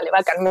y dale,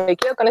 bacán, me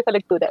quedo con esa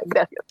lectura,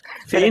 gracias.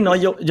 Pero Sí, no,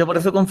 sí, yo por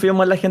eso confío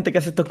más en la gente que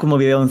hace estos como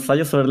video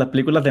ensayos sobre las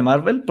películas de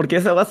Marvel, porque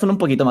esas son un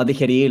poquito más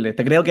digeribles.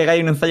 Te creo que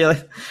hagáis un ensayo de,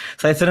 o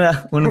sea, hacer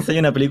un ensayo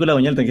de una película,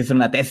 Buñuel, tiene que ser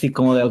una tesis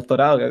como de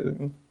doctorado.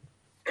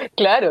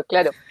 claro,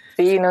 claro.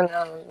 Sí, no,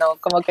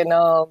 como que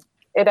no,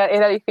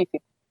 era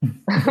difícil.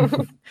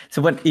 Sí,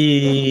 bueno,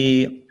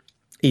 ¿y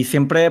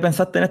siempre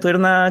pensaste en estudiar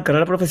una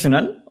carrera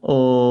profesional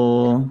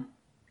o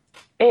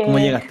cómo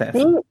llegaste a Sí,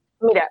 eso?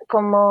 mira,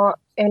 como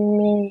en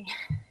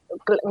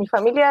mi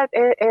familia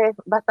es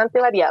bastante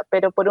variada,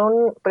 pero por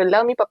el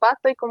lado de mi papá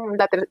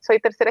soy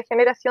tercera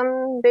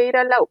generación de ir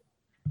a la U.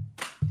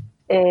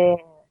 Eh,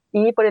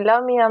 y por el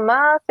lado de mi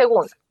mamá,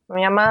 segunda.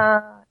 Mi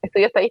mamá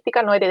estudió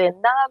estadística, no heredé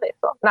nada de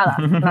eso, nada,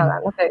 nada,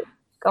 no sé.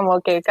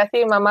 Como que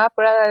casi mamá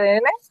por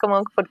ADN,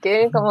 como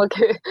porque como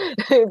que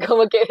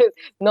como que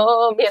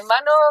no, mi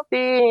hermano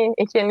sí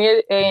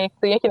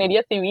estudió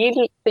ingeniería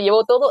civil, se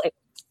llevó todo,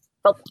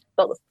 todo,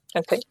 todo.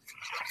 ¿Okay?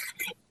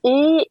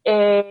 Y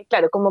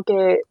claro, como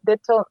que de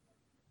hecho,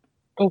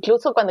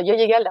 incluso cuando yo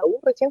llegué a la U,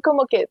 recién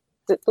como que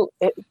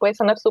puede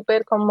sonar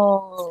súper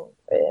como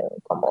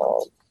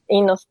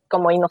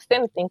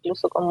inocente,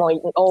 incluso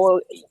o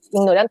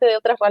ignorante de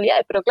otras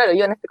realidades, pero claro,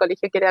 yo en este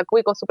colegio que era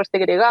cuico, súper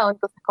segregado,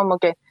 entonces como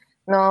que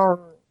no,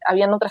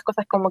 habían otras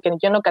cosas como que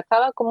yo no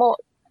cachaba, como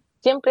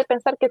siempre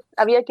pensar que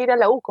había que ir a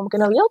la U, como que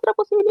no había otra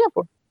posibilidad,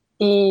 pues.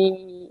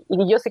 Y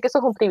yo sé que eso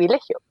es un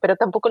privilegio, pero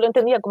tampoco lo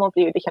entendía como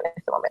privilegio en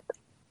ese momento.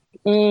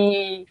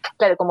 Y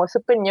claro, como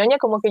súper ñoña,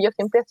 como que yo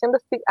siempre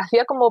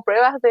hacía como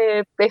pruebas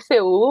de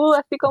PSU,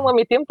 así como en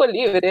mi tiempo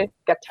libre.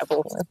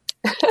 Cachapo.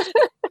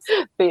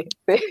 Sí,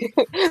 sí.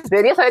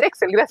 Debería saber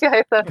Excel gracias a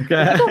esto. ¿Y qué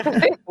cómo se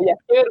hace esto? Ya,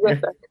 qué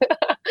vergüenza.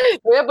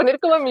 Me voy a poner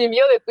como en mi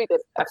bio de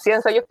Twitter. Hacía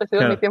ensayos PSU en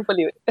mi Claro. tiempo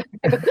libre.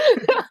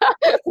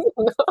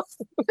 No,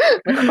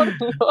 mejor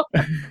no.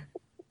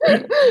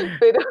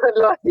 Pero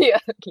lo hacía.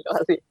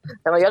 Se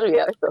me había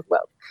olvidado esto. Wow.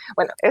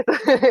 Bueno, esto.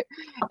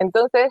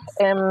 Entonces,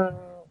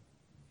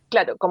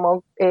 claro,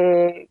 como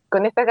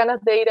con estas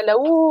ganas de ir a la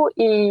U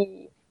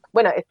y,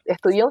 bueno,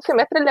 estudié un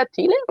semestre en la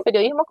Chile,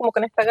 periodismo, como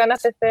con estas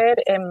ganas de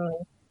ser,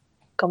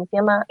 ¿cómo se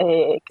llama?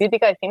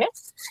 Crítica de cine.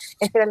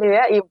 Esa era la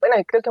idea. Y bueno,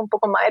 creo que un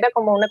poco más era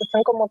como una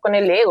cuestión como con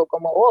el ego,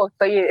 como,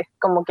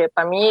 como que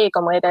para mí,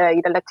 como era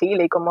ir a la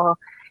Chile y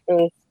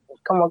eh,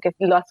 como que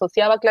lo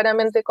asociaba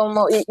claramente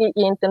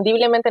y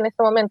entendiblemente en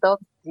ese momento,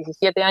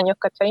 17 años,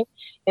 ¿cachai?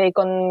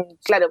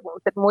 Claro,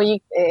 ser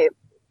muy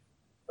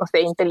no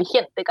sé,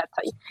 inteligente,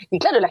 ¿cachai? Y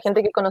claro, la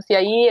gente que conocía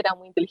ahí era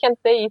muy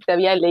inteligente y se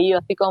había leído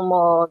así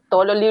como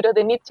todos los libros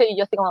de Nietzsche y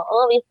yo así como,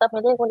 oh, vi esta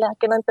película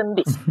que no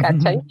entendí,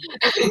 ¿cachai?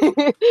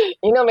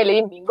 Y no me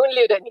leí ningún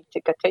libro de Nietzsche,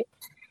 ¿cachai?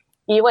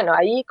 Y bueno,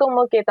 ahí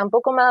como que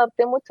tampoco me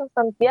adapté mucho en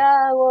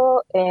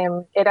Santiago,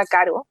 era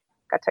caro,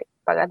 ¿cachai?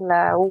 Pagar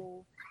la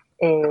U.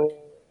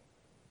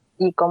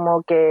 y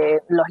como que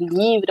los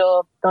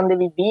libros, dónde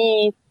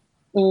viví,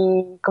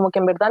 y como que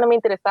en verdad no me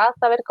interesaba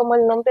saber como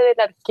el nombre del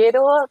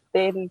arquero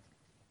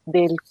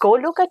del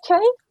Colo,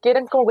 ¿cachai? Que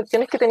eran como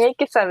cuestiones que tenía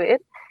que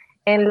saber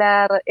en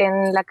la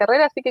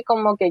carrera, así que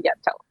como que ya,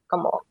 chao,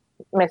 como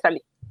me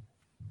salí.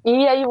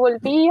 Y ahí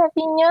volví a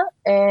Viña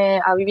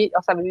a vivir,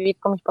 o sea, a vivir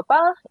con mis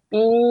papás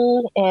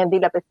y di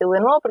la PSU de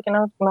nuevo porque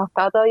no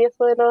estaba todavía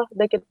eso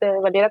de que te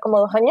valiera como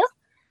 2 años.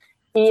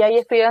 Y ahí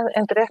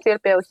entré a estudiar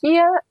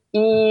pedagogía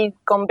y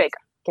con beca,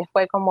 que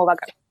fue como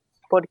bacán,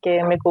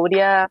 porque me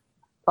cubría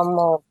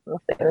como, no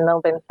sé, el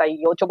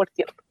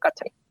 98%,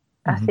 ¿cachai?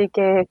 Así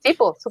que sí,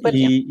 pues, súper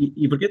bien.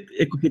 ¿Y por qué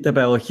escogiste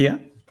pedagogía?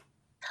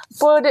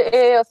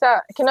 O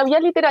sea, que no había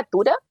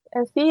literatura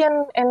en sí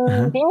en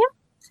Ajá. Viña,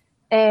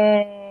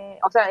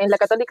 o sea, en la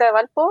Católica de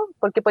Valpo,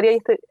 porque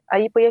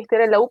ahí podía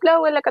estudiar en la UPLA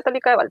o en la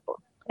Católica de Valpo,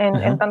 en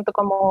Ajá. tanto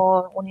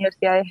como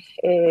universidades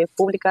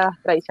públicas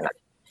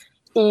tradicionales.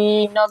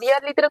 Y no había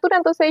literatura,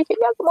 entonces dije,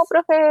 ya, como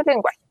profe de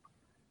lenguaje.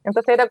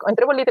 Entonces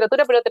entré por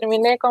literatura, pero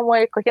terminé como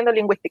escogiendo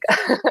lingüística.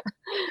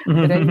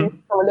 Pero ahí es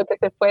como lo que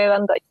se fue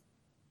dando ahí.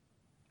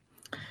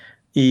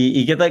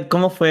 ¿Y qué tal,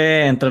 cómo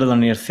fue entrar a la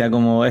universidad?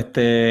 Como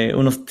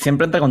uno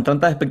siempre entra con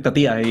tantas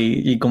expectativas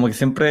y como que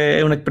siempre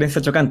es una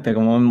experiencia chocante,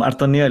 como en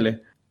hartos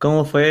niveles.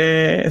 ¿Cómo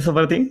fue eso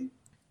para ti?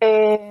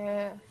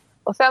 Eh,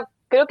 o sea,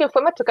 creo que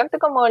fue más chocante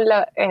como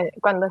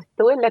cuando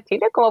estuve en la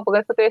Chile, como por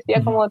eso te decía,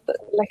 Ujú. como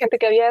la gente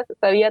que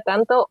sabía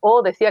tanto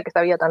o decía que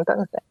sabía tanto,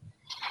 no sé.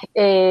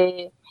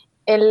 Eh,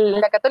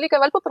 la Católica de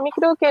Valpo para mí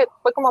creo que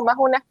fue como más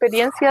una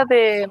experiencia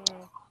de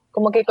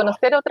como que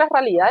conocer otras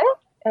realidades,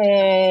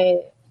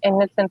 en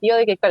el sentido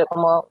de que, claro,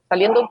 como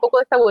saliendo un poco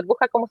de esta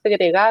burbuja como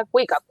segregada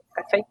cuica,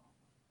 ¿cachai?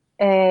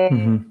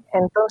 Ujú.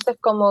 Entonces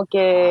como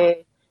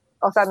que,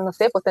 o sea, no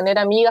sé, pues tener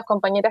amigas,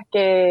 compañeras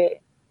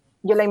que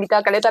yo la invitaba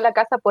a Caleta a la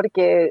casa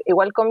porque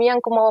igual comían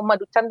como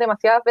maruchan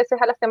demasiadas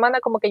veces a la semana,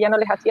 como que ya no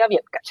les hacía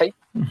bien, ¿cachai?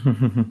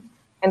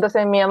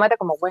 Entonces mi mamá era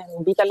como, bueno,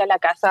 invítala a la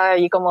casa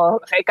y como, no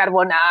sé,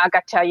 carbonada,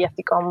 ¿cachai?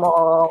 Así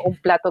como un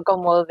plato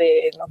como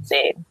de, no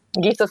sé,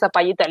 guiso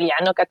zapallo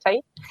italiano,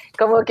 ¿cachai?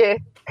 Como que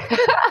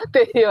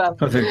te iba.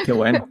 O sea, qué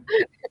bueno.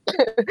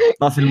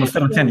 No, si almorcé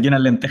recién y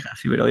unas lentejas,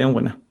 sí, pero bien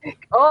buena.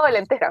 Oh,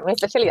 lenteja, mi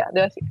especialidad,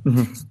 debo decir.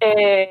 Ujú.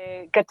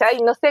 ¿Cachai?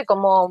 No sé,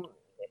 como,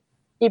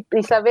 y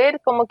saber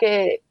como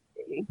que,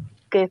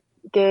 que,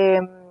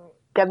 que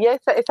había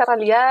esa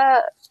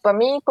realidad, para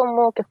mí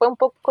como que fue un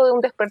poco de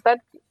un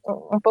despertar,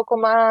 un poco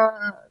más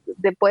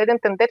de poder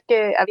entender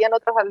que habían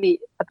otras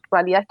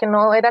realidades que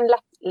no eran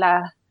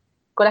las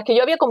con las que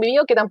yo había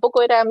convivido, que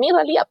tampoco era mi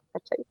realidad,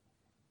 ¿cachai?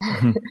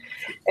 Ujú.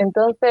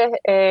 Entonces,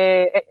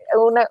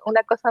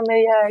 una cosa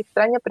media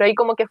extraña, pero ahí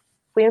como que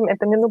fui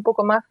entendiendo un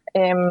poco más.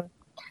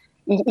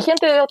 Y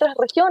gente de otras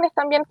regiones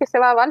también que se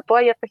va a Valpo.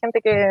 Hay otra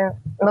gente que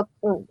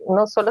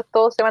no solo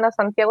todos se van a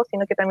Santiago,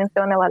 sino que también se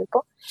van a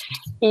Valpo.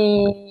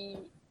 Y,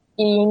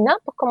 y nada,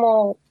 pues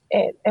como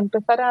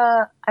empezar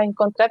a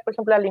encontrar, por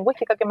ejemplo, la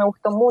lingüística que me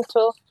gustó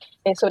mucho,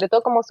 sobre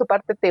todo como su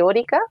parte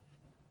teórica.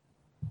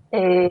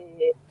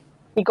 eh,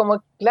 y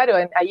como, claro,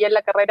 ahí en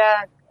la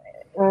carrera,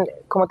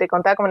 como te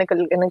contaba, como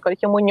en el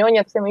colegio muy ñoño,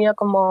 entonces me iba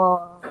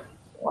como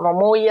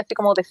muy así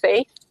como de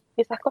 6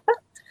 y esas cosas.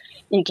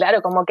 Y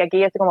claro, como que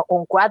aquí es como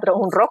un 4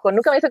 un rojo.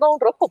 Nunca me hice como un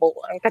rojo,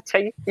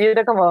 ¿cachai? Y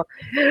era como,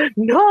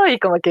 no, y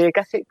como que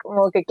casi,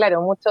 como que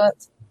claro,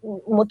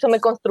 mucho me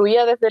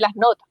construía desde las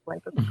notas, pues.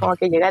 Entonces como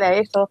que llegar a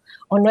eso,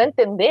 o no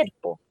entender,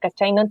 pues,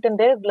 ¿cachai? No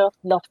entender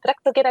lo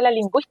abstracto que era la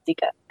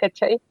lingüística,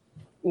 ¿cachai?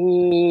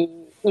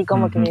 Y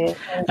como Ujú. que,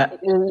 Ah,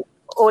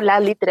 o la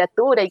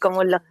literatura y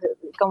como la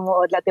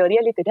teoría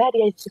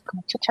literaria, y es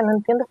como, chucha, no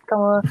entiendo, es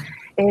como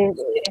eh,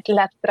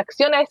 la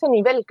abstracción a ese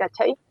nivel,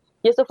 ¿cachai?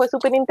 Y eso fue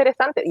súper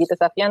interesante y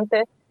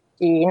desafiante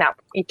y nada,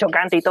 y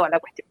chocante y toda la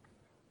cuestión.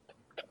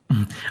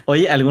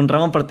 oye, ¿algún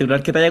ramo en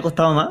particular que te haya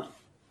costado más?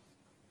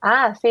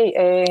 Ah, sí,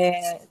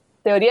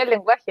 teoría del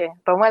lenguaje,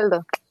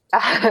 Romualdo.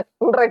 Ah,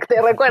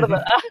 te recuerdo.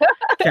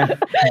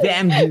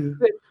 Damn you.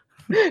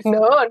 No,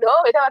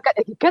 no, era bacán.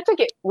 Es que, cacha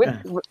que, bueno,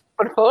 Ah,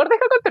 por favor,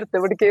 deja contarte,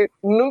 porque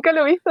nunca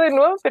lo he visto de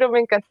nuevo, pero me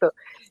encantó.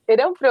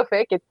 Era un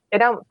profe que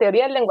era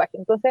teoría del lenguaje,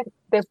 entonces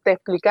te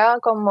explicaba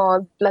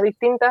como las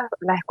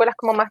escuelas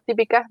como más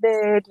típicas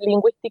de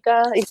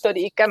lingüística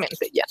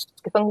históricamente, ya,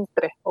 que son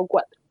 3 o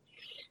 4.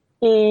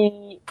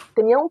 Y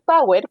tenía un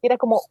power que era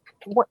como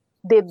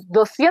de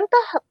 200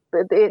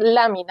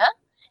 láminas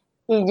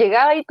y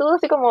llegaba y todo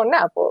así como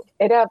nada, pues,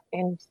 era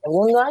en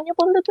segundo año,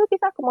 ponte tú,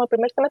 quizás como el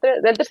primer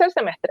semestre, del tercer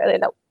semestre de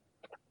la U.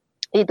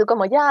 Y tú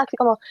como ya, así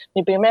como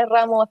mi primer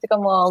ramo, así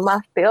como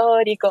más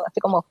teórico, así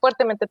como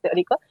fuertemente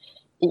teórico,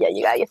 y ya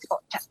llegaba y así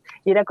como, ya.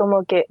 Y era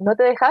como que no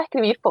te dejaba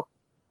escribir, po.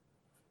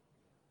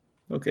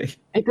 ok.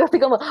 Y tú así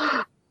como,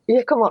 y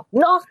es como,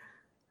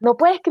 no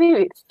puede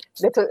escribir.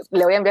 De hecho,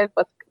 le voy a enviar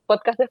el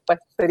podcast después,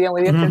 sería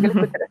muy divertido que lo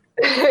escucharas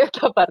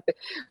esta parte.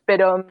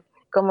 Pero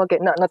como que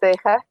no te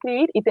dejaba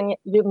escribir y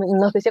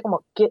nos decía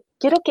como,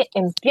 quiero que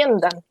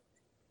entiendan.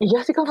 Y yo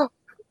así como,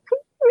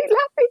 mi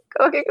lápiz,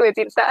 como que me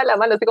tiraba la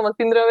mano, así como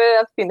síndrome de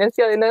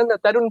abstinencia de no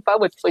anotar un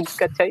PowerPoint,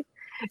 ¿cachai?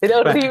 Era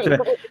horrible.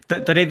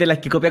 Espera, ¿tú eres de las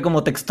que copia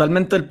como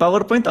textualmente el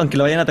PowerPoint, aunque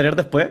lo vayan a tener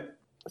después?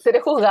 ¿Seré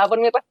juzgada por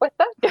mi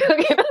respuesta? Creo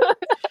que no.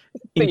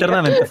 Sí.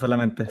 Internamente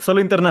solamente,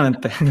 solo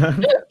internamente.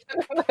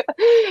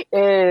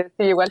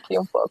 Sí, igual sí,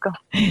 un poco.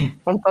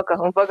 Un poco.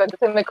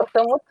 Entonces me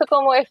costó mucho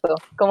como eso,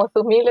 como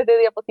sus miles de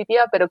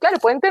diapositivas, pero claro,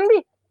 pues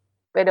entendí.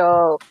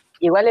 Pero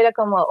igual era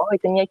como, hoy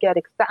tenía que dar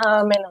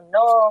examen o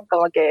no,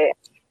 como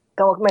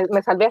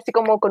me salvé así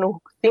como con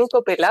un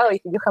 5 pelados,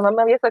 y yo jamás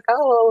me había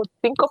sacado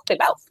 5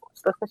 pelados.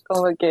 Entonces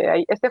como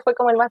que ese fue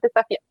como el más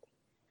desafiante.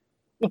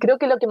 Y creo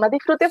que lo que más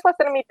disfruté fue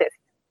hacer mi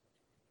tesis.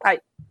 Ay,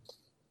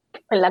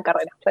 en la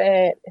carrera.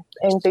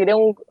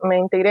 Me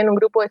integré en un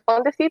grupo de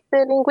Fondesit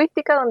de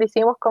lingüística donde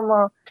hicimos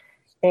como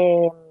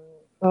eh,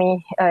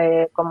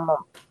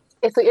 como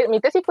mi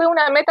tesis fue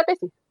una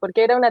metatesis,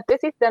 porque era una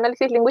tesis de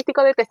análisis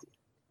lingüístico de tesis.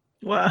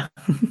 Guau.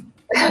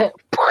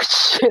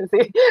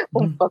 Sí,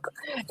 un poco.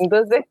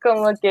 Entonces,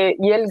 como que,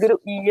 y el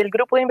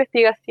grupo de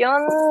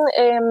investigación,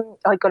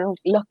 con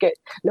los que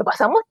lo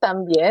pasamos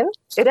tan bien,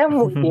 era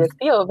muy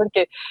divertido,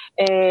 porque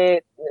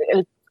eh,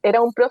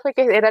 era un profe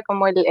que era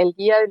como el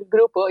guía del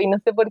grupo, y no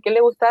sé por qué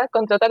le gustaba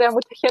contratar a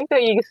mucha gente,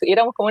 y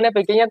éramos como una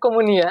pequeña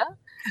comunidad,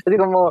 así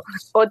como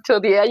 8 o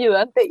 10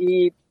 ayudantes,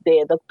 y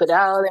de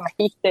doctorado, de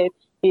magíster,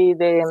 y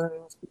de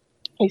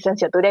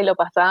licenciatura, y lo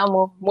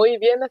pasábamos muy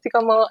bien, así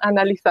como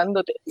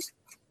analizando tesis.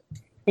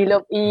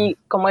 Y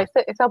como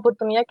esa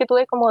oportunidad que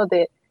tuve como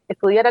de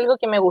estudiar algo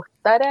que me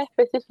gustara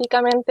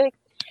específicamente,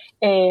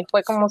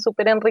 fue como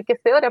súper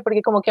enriquecedora,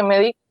 porque como que me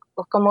di,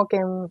 pues como que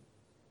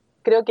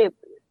creo que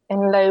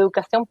en la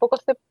educación poco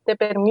te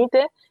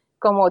permite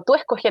como tú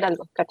escoger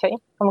algo, ¿cachai?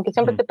 Como que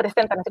siempre te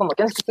presentan, así como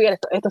tienes que estudiar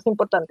esto es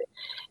importante.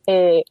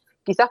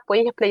 Quizás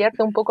podéis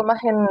explayarte un poco más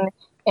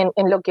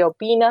en lo que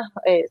opinas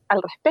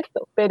al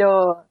respecto,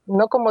 pero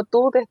no como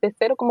tú desde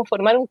cero, como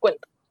formar un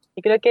cuento.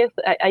 Y creo que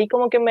ahí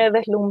como que me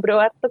deslumbró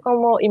harto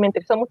y me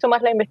interesó mucho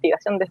más la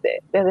investigación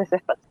desde ese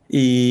espacio.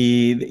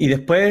 Y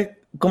después,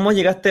 ¿cómo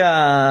llegaste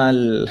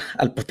al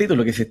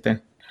postítulo que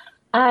hiciste?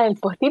 El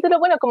postítulo,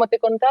 bueno, como te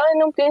contaba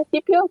en un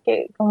principio,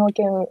 que como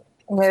que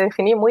me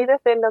definí muy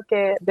desde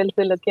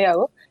lo que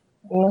hago.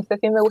 No sé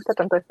si me gusta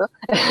tanto eso.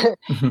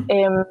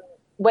 Em,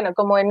 bueno,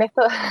 como en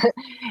esto,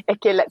 es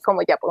que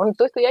como ya, pues,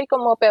 tú estudias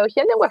como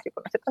pedagogía del lenguaje,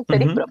 pues, ¿no?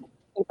 Ser profe.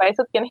 Y para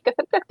eso tienes que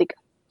hacer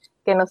prácticas,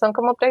 que no son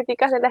como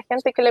prácticas de la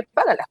gente que le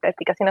pagan las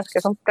prácticas, sino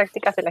que son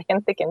prácticas de la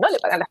gente que no le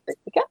pagan las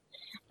prácticas,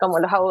 como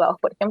los abogados,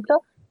 por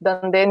ejemplo,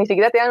 donde ni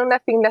siquiera te dan una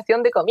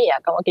asignación de comida,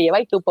 como que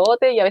lleváis tu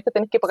pote y a veces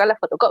tenés que pagar las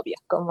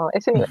fotocopias, como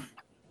ese nivel.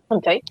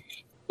 ¿Okay?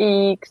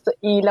 Y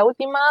la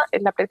última,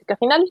 en la práctica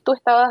final,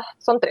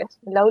 son 3.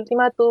 La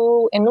última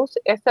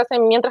se hace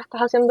mientras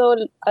estás haciendo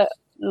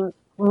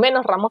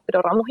menos ramos,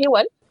 pero ramos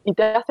igual, y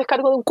te haces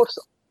cargo de un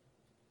curso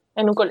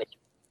en un colegio.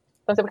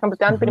 Entonces, por ejemplo,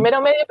 te dan primero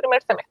medio y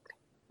primer semestre.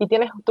 Y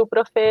tienes tu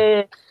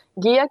profe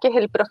guía, que es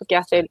el profe que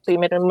hace el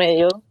primero y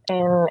medio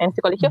en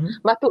ese colegio,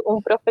 más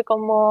un profe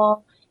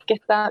como que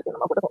está, no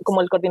me acuerdo,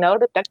 como el coordinador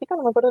de práctica,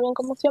 no me acuerdo bien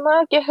cómo se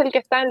llama, que es el que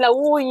está en la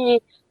U,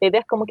 y la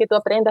idea es como que tú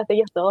aprendas de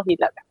ellos todos y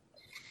bla, bla.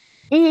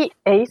 Y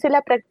hice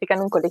la práctica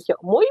en un colegio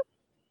muy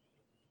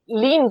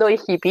lindo y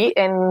hippie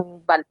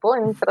en Valpo,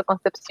 en Cerro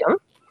Concepción.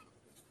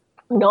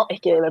 No,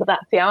 es que de verdad,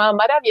 se llama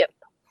Mar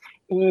Abierto.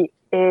 Y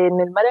en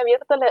el Mar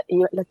Abierto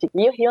los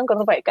chiquillos iban con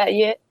ropa de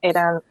calle,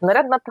 no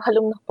eran tantos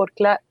alumnos por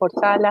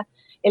sala.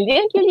 El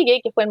día en que yo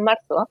llegué, que fue en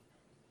marzo,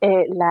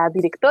 la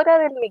directora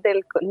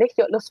del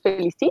colegio los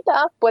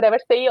felicita por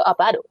haberse ido a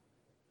paro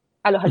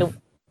a los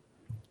alumnos.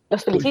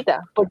 Los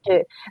felicita,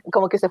 porque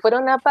como que se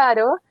fueron a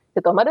paro,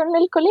 se tomaron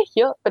el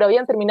colegio, pero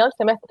habían terminado el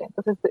semestre.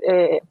 Entonces,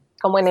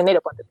 como en enero,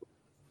 ponte tú,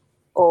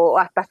 o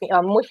hasta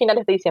a muy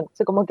finales de diciembre. O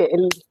sea, como que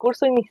el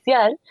discurso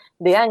inicial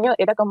de año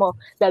era como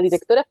la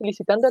directora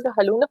felicitando a los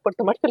alumnos por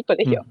tomarse el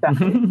colegio. O sea,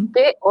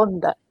 ¿qué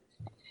onda?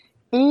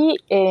 Y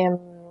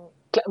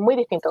muy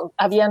distinto.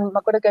 Me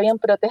acuerdo que habían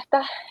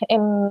protestas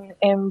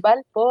en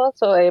Valpo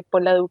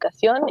por la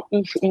educación,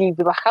 y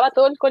bajaba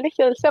todo el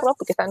colegio del cerro,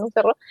 porque estaba en un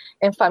cerro,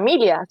 en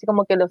familia, así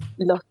como que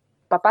los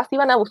papás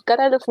iban a buscar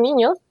a los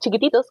niños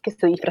chiquititos que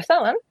se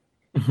disfrazaban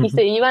y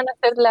se iban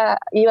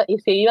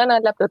se iban a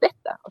la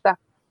protesta. O sea,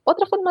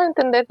 otra forma de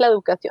entender la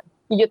educación.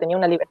 Y yo tenía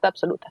una libertad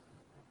absoluta.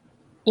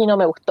 Y no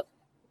me gustó.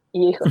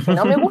 Y dijo, si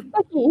no me gusta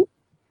aquí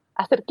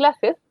hacer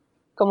clases,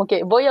 como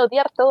que voy a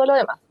odiar todo lo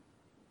demás.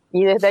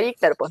 Y desde ahí,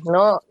 claro, pues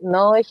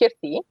no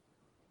ejercí.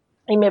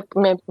 Y me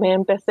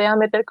empecé a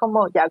meter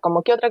como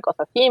qué otra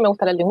cosa. Sí, me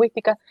gusta la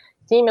lingüística,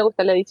 sí, me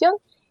gusta la edición.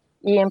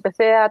 Y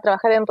empecé a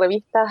trabajar en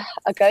revistas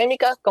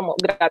académicas como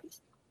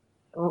gratis.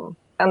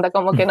 Anda,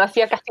 como que no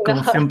hacía casi Como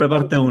nada. siempre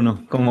parte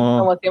uno, Como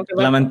como siempre.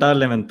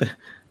 lamentablemente.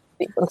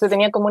 Sí, entonces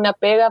tenía como una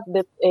pega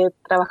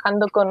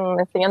trabajando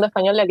enseñando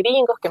español a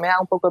gringos, que me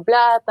daba un poco de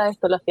plata,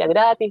 esto lo hacía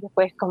gratis,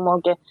 después como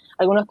que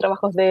algunos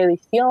trabajos de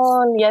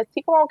edición, y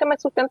así como que me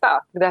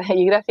sustentaba,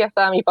 y gracias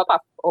a mi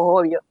papá,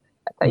 obvio,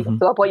 hasta ahí,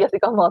 su apoyo, así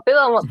como, te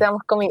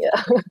damos comida,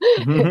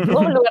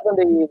 un lugar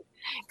donde vivir,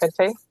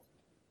 ¿cachai?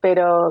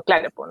 pero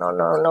claro, pues no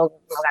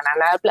ganaba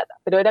nada de plata,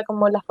 pero era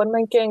como la forma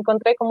en que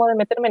encontré como de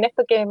meterme en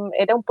esto, que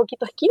era un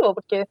poquito esquivo,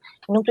 porque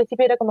en un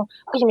principio era como,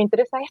 oye, me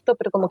interesa esto,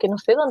 pero como que no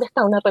sé dónde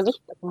está una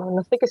revista, como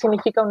no sé qué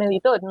significa un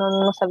editor,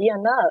 no sabía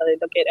nada de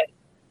lo que era.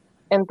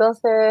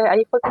 Entonces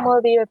ahí fue como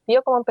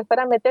divertido como empezar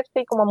a meterse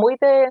y como muy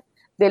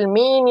del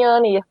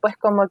Minion, y después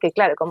como que,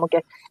 claro, como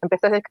que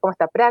empecé a hacer como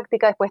esta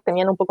práctica, después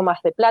tenían un poco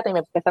más de plata y me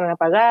empezaron a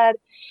pagar,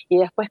 y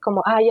después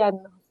como, ya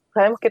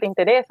sabemos que te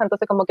interesa,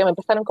 entonces como que me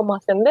empezaron como a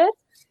ascender,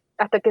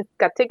 hasta que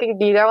caché que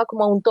llegaba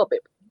como a un tope.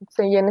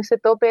 Entonces, y en ese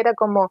tope era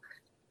como,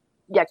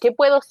 ya, ¿qué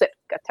puedo hacer?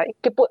 ¿Cachai?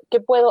 ¿Qué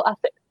puedo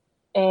hacer?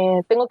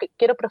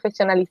 Quiero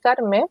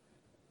profesionalizarme,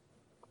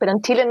 pero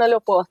en Chile no lo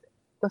puedo hacer.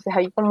 Entonces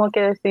ahí como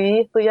que decidí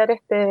estudiar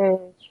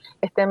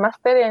este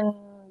máster en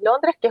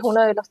Londres, que es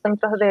uno de los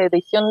centros de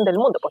edición del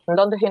mundo, pues en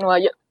Londres y en Nueva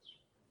York.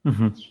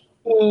 Ujú.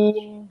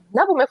 Y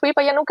nada, pues me fui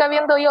para allá nunca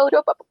habiendo ido a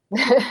Europa, pues.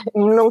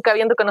 Nunca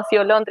habiendo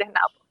conocido Londres,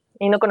 nada, pues.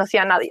 Y no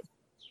conocía a nadie.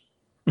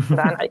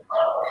 A nadie.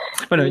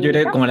 Bueno, yo Y,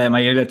 creo que como la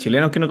mayoría de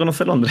chilenos que no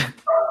conocen Londres,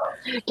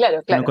 claro, que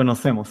no claro,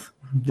 conocemos.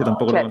 Yo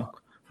tampoco lo claro.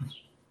 conozco.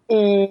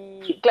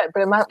 Y claro,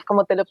 pero más,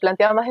 como te lo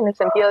planteaba más en el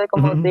sentido de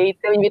como Ujú. de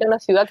irte a vivir a una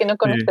ciudad que no Sí,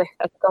 conoces,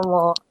 así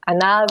como a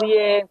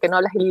nadie, que no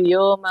hablas el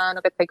idioma,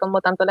 no que estés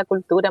como tanto la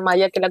cultura, más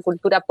allá que la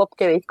cultura pop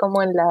que veis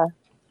como en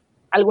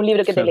algún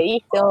libro que te claro.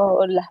 leíste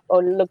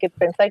o lo que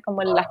pensáis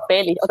como en las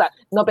pelis. O sea,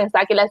 no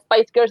pensaba que las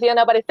Spice Girls iban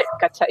a aparecer,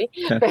 ¿cachai?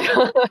 Claro.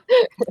 Pero,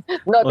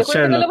 no, O te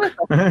juro que no lo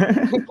Sherlock.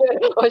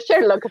 pensaba. O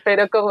Sherlock,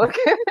 pero como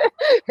que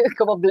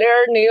como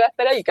Blair no iba a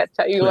estar ahí,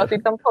 ¿cachai? O Claro. así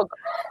tampoco.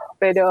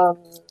 Pero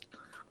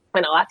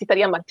bueno, así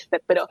estaría en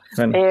Manchester, pero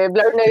Bueno,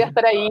 Blur no iba a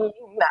estar ahí,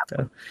 nada.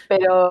 claro.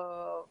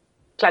 Pero,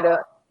 claro,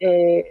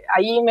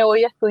 ahí me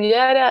voy a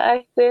estudiar a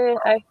este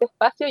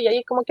espacio, y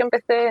ahí como que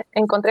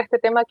encontré este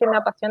tema que me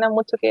apasiona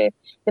mucho, que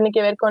tiene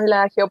que ver con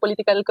la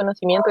geopolítica del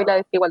conocimiento y la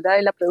desigualdad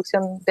de la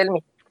producción del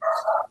mismo.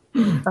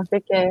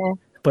 Así que,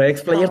 ¿Puedes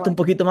explayarte como, un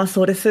poquito más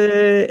sobre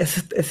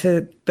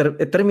ese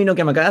término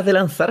que me acabas de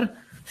lanzar?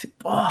 Sí,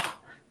 oh,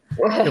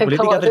 como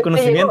geopolíticas del te llegó,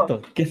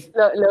 conocimiento. ¿Qué es?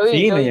 lo vi,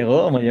 Sí, lo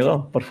vi. me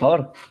llegó, por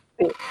favor.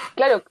 Sí.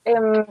 Claro,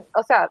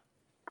 o sea,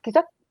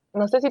 quizás,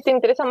 no sé si te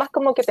interesa más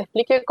como que te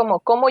explique como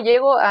cómo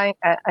llego a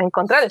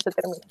encontrar ese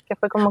término, que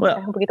fue como Bueno,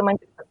 quizás un poquito más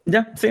interesante.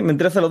 ya, sí, me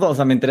interesa los dos. O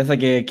sea, me interesa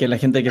que la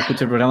gente que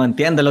escuche el programa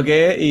entienda lo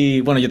que es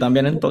y, bueno, yo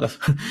también en todo caso.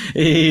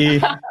 Y,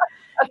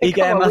 Así y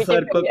que como además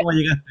saber Wikipedia. cómo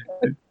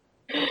llegaste.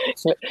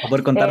 A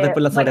poder contar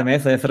después la Bueno,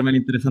 sobremesa, debe ser medio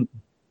interesante.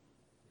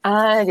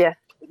 ya,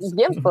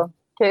 bien, pues,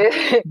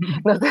 que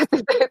no sé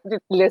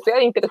si le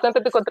sea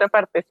interesante tu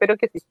contraparte, espero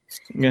que sí.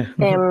 Ya.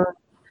 Em,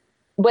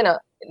 bueno,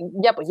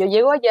 ya, pues yo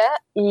llego allá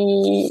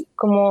y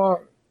como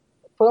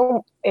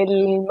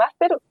el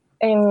máster,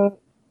 en,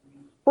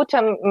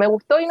 pucha, me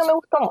gustó y no me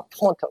gustó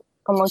mucho,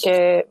 como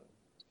que,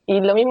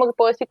 y lo mismo que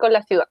puedo decir con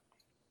la ciudad.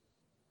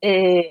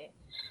 Eh,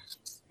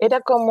 Era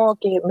como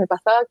que me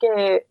pasaba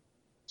que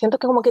siento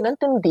que como que no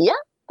entendía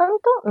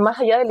tanto, más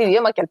allá del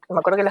idioma, que me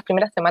acuerdo que las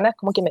primeras semanas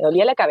como que me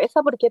dolía la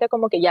cabeza, porque era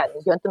como que ya,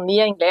 yo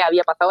entendía inglés,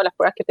 había pasado las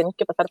pruebas que tenías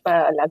que pasar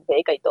para las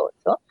becas y todo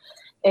eso.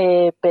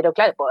 Pero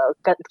claro, pues,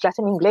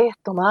 clase en inglés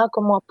tomaba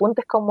como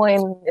apuntes como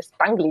en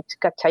Spanglish,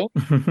 ¿cachai?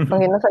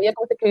 Porque no sabía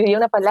cómo se escribía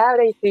una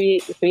palabra y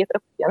escribía otra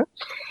opción.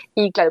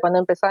 Y claro, cuando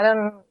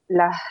empezaron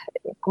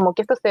como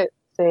que esto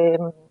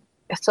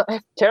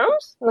es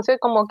terms, no sé,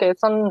 como que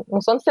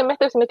no son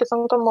semestres, sino que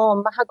son como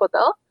más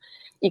acotados.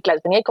 Y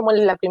claro, tenía como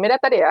la primera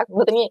tarea,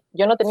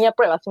 yo no tenía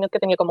pruebas, sino que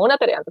tenía como una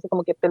tarea, entonces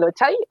como que te lo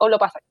echáis o lo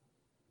pasáis.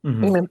 Y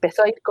Ujú. me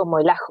empezó a ir como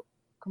el ajo,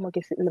 como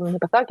que me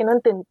pasaba que no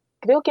entendí,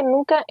 creo que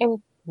nunca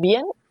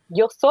bien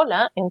yo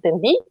sola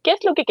entendí qué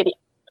es lo que quería,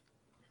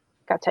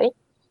 ¿cachai?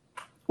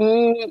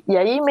 Y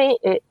ahí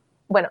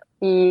bueno,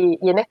 y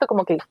en esto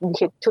como que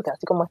dije, chuta,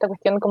 así como esta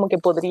cuestión como que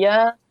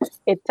podría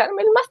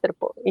echarme el máster,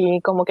 po.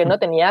 Y como que no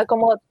tenía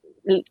como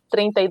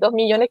 32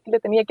 millones que le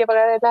tenía que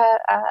pagar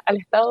al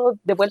Estado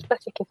de vuelta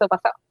si es que eso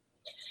pasaba.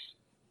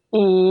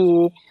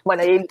 Y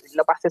bueno, ahí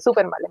lo pasé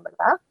súper mal, en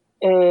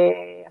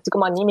verdad, así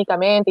como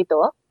anímicamente y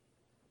todo.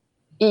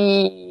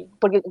 Y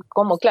porque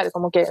como, claro,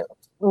 como que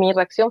mi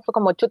reacción fue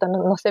como chuta,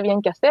 no sé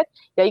bien qué hacer.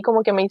 Y ahí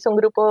como que me hice un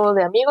grupo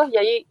de amigos, y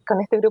ahí con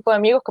este grupo de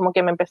amigos como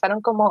que me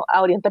empezaron como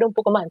a orientar un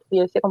poco más. Y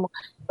yo decía como,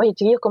 oye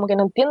chiquillos, como que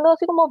no entiendo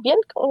así como bien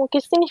como qué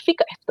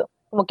significa esto,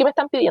 como qué me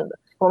están pidiendo,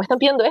 como me están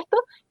pidiendo esto.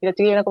 Y los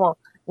chiquillos eran como,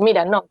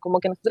 mira, no,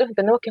 como que nosotros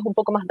entendemos que es un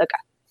poco más de acá.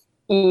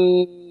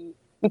 Y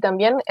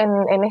también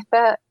en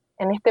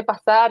este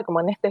pasar,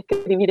 como en este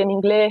escribir en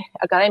inglés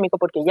académico,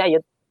 porque ya yo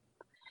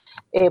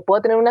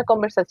puedo tener una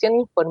conversación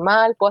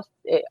informal,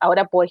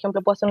 ahora, por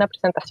ejemplo, puedo hacer una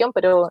presentación,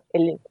 pero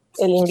el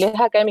inglés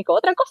académico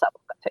otra cosa,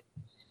 ¿cachai?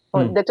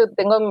 Mm. De hecho,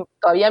 tengo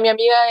todavía mi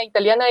amiga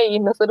italiana y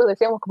nosotros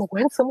decíamos como,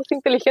 bueno, somos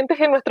inteligentes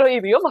en nuestros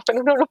idiomas,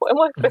 pero no lo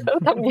podemos expresar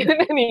también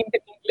en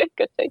inglés,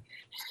 ¿cachai?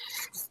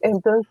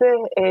 Entonces,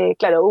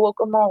 claro, hubo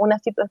como una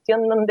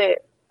situación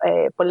donde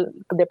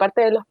de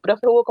parte de los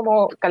profes hubo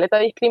como caleta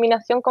de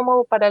discriminación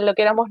como para lo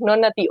que éramos no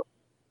nativos,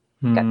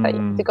 ¿cachai?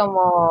 Así Mm.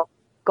 como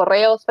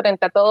correos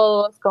frente a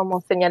todos,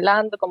 como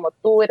señalando, como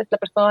tú eres la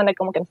persona,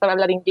 como que no sabe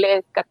hablar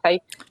inglés,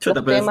 ¿cachai? Chuta,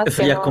 Los pero temas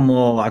eso que ya es no...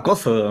 como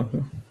acoso.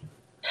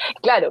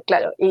 Claro,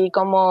 claro, y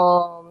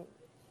como...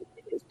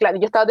 Claro,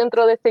 yo estaba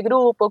dentro de ese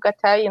grupo,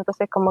 ¿cachai?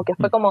 Entonces como que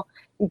fue como...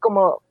 Y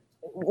como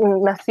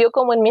nació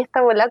como en mí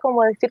esta bola,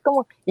 como decir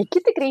como, ¿y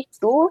qué te creís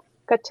tú?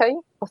 ¿Cachai?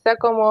 O sea,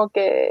 como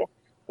que...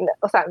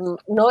 O sea,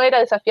 no era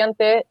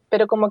desafiante,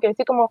 pero como que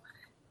decir como,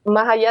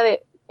 más allá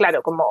de...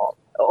 Claro, como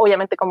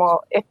obviamente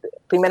como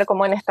primero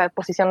como en esta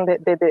posición de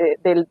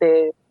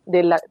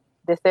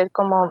ser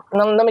como,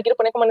 no me quiero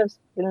poner como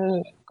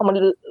como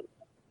el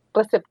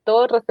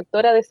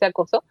receptora de ese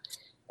acoso,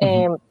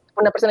 Ujú.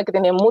 una persona que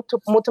tenía mucho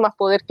más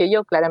poder que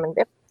yo,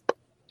 claramente,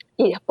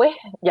 y después,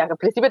 ya, al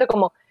principio era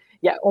como,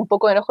 ya, un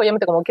poco de enojo,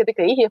 obviamente, como, ¿qué te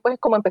creís? Y después es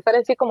como empezar a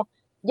decir como,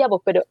 ya,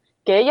 pues, pero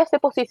que ella se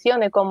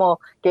posicione como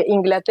que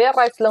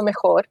Inglaterra es lo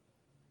mejor,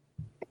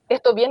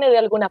 esto viene de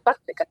alguna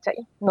parte,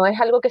 ¿cachai? No es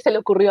algo que se le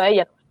ocurrió a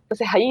ella.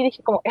 Entonces ahí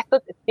dije como,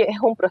 esto es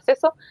un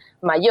proceso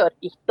mayor,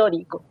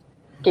 histórico,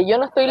 que yo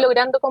no estoy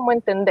logrando como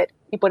entender.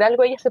 Y por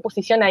algo ella se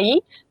posiciona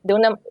ahí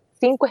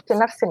sin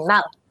cuestionarse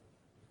nada,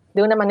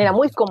 de una manera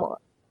muy cómoda.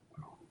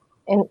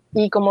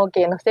 Y como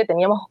que, no sé,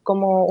 teníamos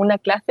como una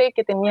clase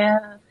que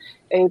tenía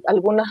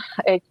algunas,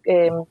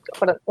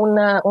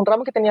 un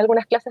ramo que tenía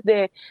algunas clases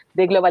de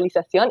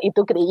globalización, y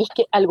tú creís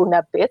que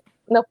alguna vez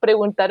nos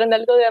preguntaron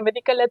algo de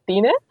América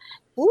Latina,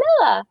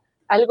 nada,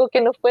 algo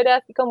que no fuera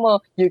así como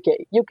UK,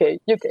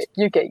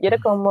 y era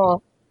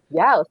como,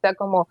 ya, o sea,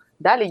 como,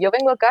 dale, yo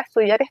vengo acá a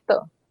estudiar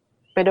esto,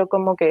 pero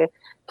como que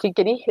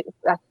querís,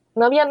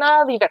 no había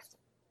nada diverso.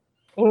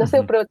 Y no se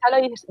Ujú. aprovechaba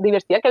la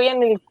diversidad que había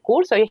en el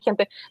curso. Había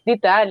gente de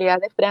Italia,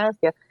 de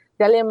Francia,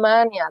 de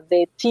Alemania,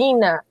 de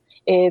China,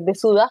 de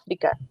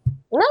Sudáfrica.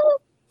 Nada,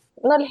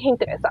 no les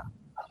interesaba.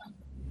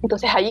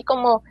 Entonces ahí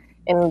como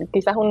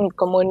quizás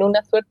como en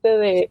una suerte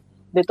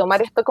de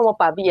tomar esto como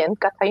para bien,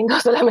 ¿cachai? No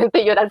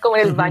solamente llorar como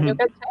en el baño,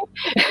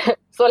 ¿cachai?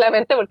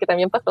 Solamente porque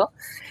también pasó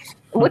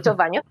muchos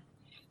baños,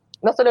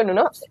 no solo en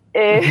uno.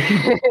 Eh,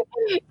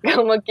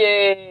 como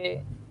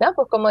que, no,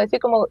 pues como decir,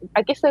 como,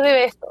 ¿a qué se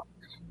debe esto?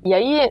 Y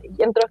ahí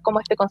entro como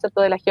este concepto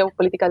de la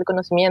geopolítica del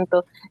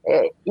conocimiento,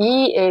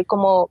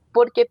 como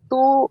porque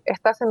tú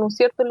estás en un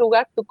cierto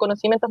lugar, tu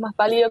conocimiento es más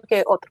válido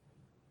que otro.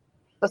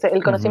 Entonces, el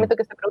Ujú. conocimiento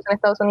que se produce en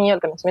Estados Unidos,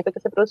 el conocimiento que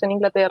se produce en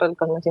Inglaterra, el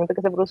conocimiento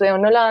que se produce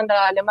en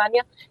Holanda,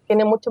 Alemania,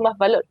 tiene mucho más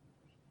valor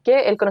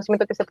que el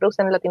conocimiento que se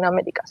produce en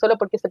Latinoamérica, solo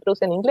porque se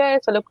produce en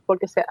inglés, solo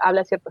porque se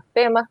habla de ciertos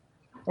temas.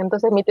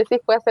 Entonces mi tesis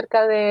fue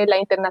acerca de la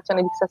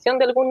internacionalización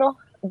de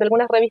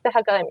algunas revistas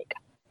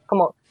académicas.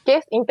 Como, ¿qué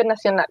es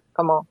internacional?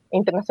 Como,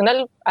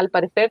 internacional, al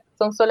parecer,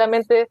 son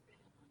solamente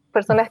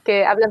personas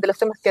que hablan de los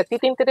temas que a ti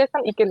te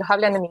interesan y que los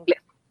hablan en inglés.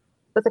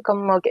 Entonces,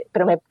 como que,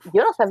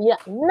 yo no sabía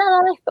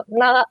nada de esto,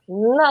 nada,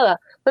 nada.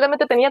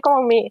 Solamente tenía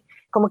como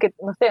que,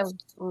 no sé,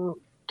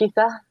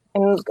 quizás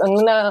en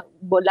una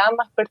volada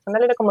más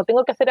personal era como,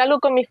 tengo que hacer algo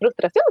con mi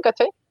frustración,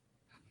 ¿cachai?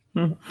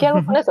 ¿Qué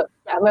hago con eso?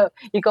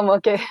 Y como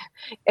que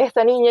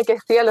esa niña que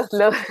hacía los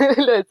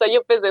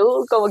ensayos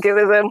PSU, como que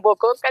se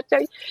desembocó,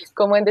 ¿cachai?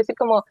 Como en decir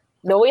como,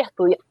 lo voy a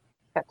estudiar,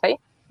 ¿cachai?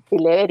 Y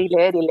leer, y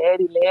leer, y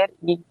leer, y leer,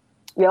 y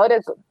ahora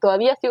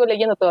todavía sigo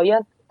leyendo,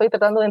 todavía estoy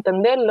tratando de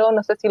entenderlo,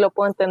 no sé si lo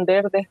puedo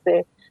entender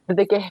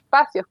desde qué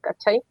espacios,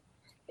 ¿cachai?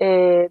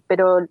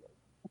 Pero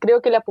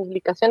creo que la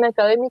publicación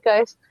académica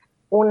es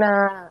un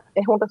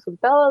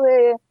resultado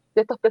de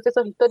estos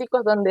procesos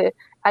históricos donde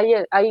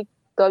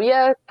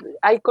todavía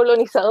hay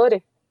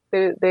colonizadores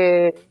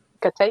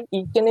 ¿cachai?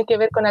 Y tiene que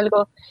ver con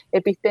algo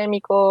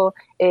epistémico,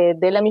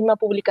 de la misma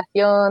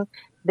publicación,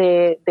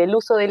 del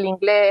uso del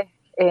inglés,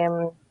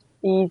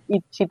 y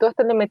si todo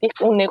esto le metís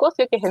un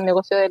negocio, que es el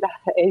negocio de las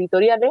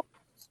editoriales,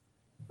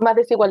 más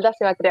desigualdad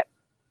se va a crear.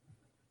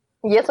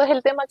 Y eso es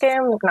el tema que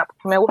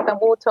me gusta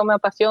mucho, me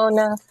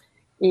apasiona,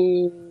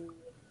 y,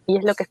 y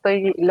es lo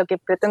que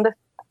pretendo,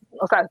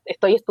 o sea,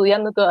 estoy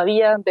estudiando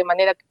todavía de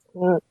manera,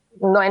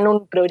 no en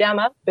un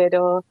programa,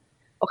 pero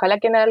ojalá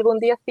que en algún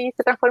día sí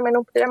se transforme en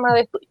un programa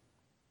de estudio.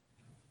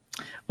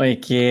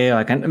 Oye, qué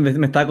bacán.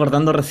 Me estaba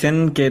acordando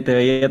recién que te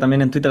veía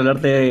también en Twitter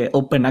hablar de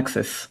Open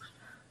Access,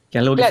 que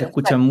es algo que se Claro,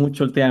 escucha claro.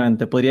 mucho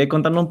últimamente. ¿Podrías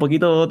contarnos un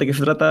poquito de qué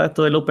se trata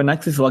esto del Open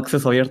Access o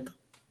acceso abierto?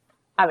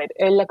 A ver,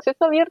 el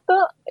acceso abierto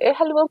es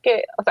algo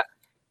que, o sea,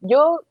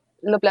 yo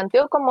lo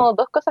planteo como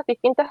dos cosas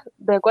distintas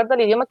de acuerdo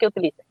al idioma que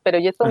utilices, pero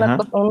yo es Ajá.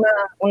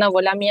 una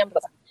bola mía, en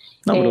verdad.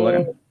 No, pero Eh,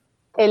 bacán.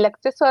 el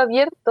acceso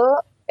abierto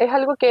es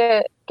algo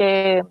que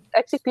ha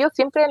existido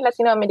siempre en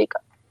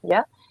Latinoamérica,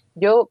 ¿ya?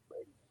 Yo,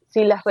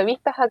 si las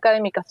revistas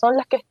académicas son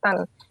las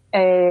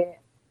eh,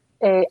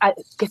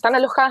 que están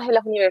alojadas en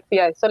las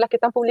universidades, son las que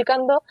están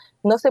publicando,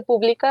 no se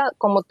publica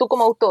como tú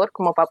como autor,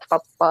 como para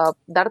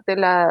darte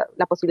la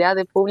posibilidad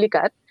de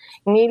publicar,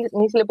 ni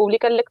se le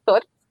publica al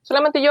lector,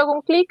 solamente yo hago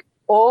un clic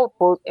o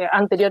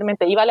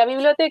anteriormente iba a la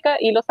biblioteca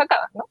y lo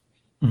sacaba, ¿no?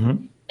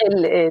 Ujú.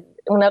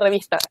 Una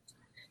revista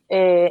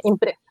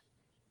impresa.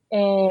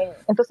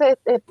 Entonces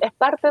es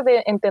parte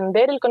de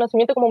entender el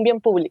conocimiento como un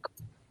bien público,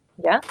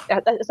 ¿ya?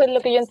 Eso es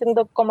lo que yo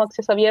entiendo como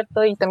acceso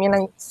abierto, y también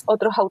hay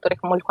otros autores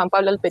como el Juan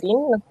Pablo Alperín,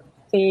 no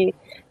sí,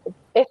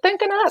 está en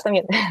Canadá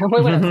también,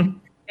 muy bueno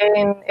también.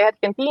 Es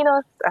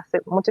argentino, hace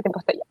mucho tiempo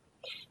está allá.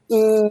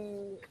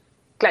 Y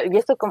claro, y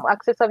eso como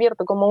acceso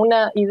abierto, como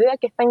una idea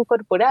que está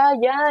incorporada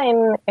ya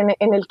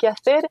en el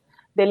quehacer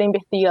del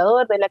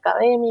investigador, del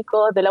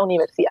académico, de la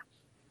universidad.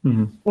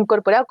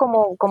 Incorporado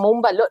como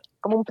un valor,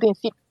 como un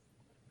principio.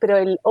 Pero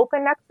el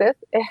open access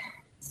es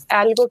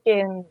algo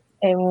que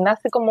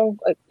nace como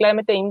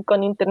claramente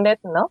con internet,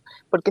 ¿no?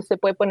 Porque se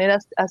puede poner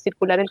a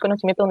circular el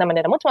conocimiento de una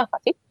manera mucho más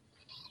fácil.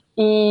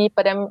 Y,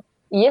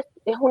 es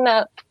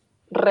una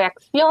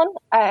reacción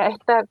a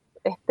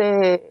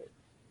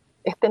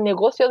este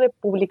negocio de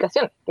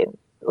publicación. Que,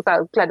 o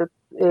sea, claro,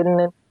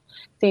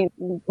 si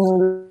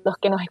los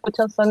que nos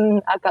escuchan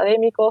son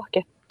académicos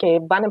que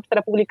van a empezar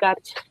a publicar,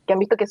 que han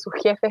visto que sus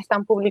jefes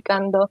están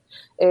publicando,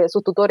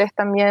 sus tutores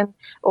también,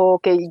 o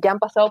que ya han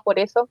pasado por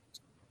eso,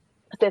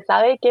 se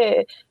sabe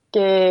que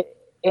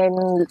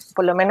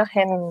por lo menos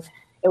en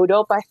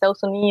Europa,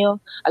 Estados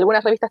Unidos,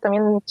 algunas revistas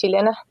también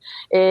chilenas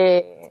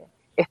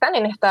están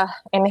en estas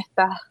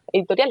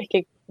editoriales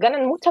que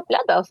ganan mucha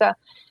plata, o sea,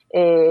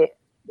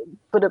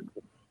 pero,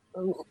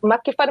 más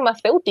que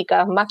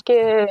farmacéuticas, más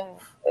que,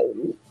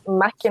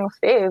 no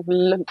sé,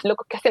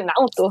 locos que hacen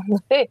autos, no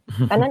sé,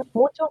 ganan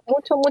mucho,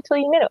 mucho, mucho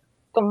dinero,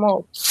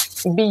 como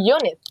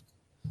billones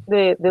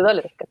de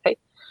dólares, ¿cachai?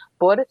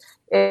 Por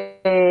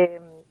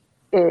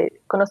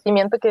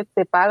conocimiento que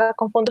se paga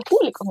con fondos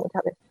públicos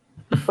muchas veces.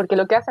 Porque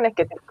lo que hacen es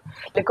que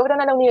le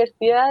cobran a las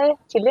universidades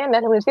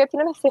chilenas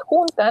se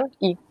juntan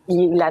y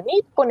la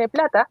NIT pone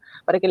plata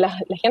para que la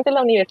gente de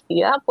la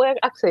universidad pueda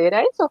acceder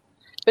a eso,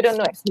 pero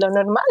no es lo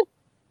normal.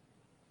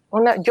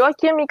 Yo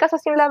aquí en mi casa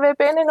sin la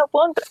VPN no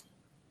puedo entrar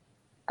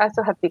a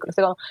esos artículos.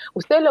 O sea,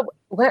 ustedes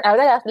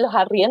ahora los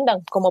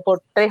arriendan como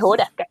por 3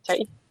 horas,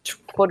 ¿cachai?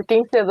 Por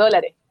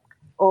 $15.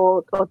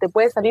 O te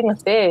puede salir, no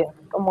sé,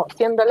 como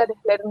 $100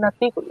 leer un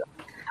artículo.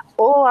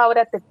 O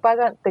ahora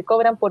te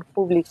cobran por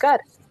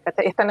publicar.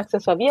 ¿Cachai? Está en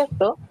acceso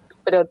abierto,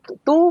 pero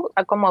tú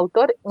como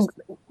autor,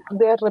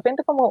 de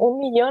repente como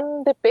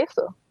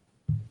 $1.000.000.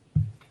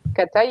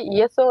 ¿Cachai?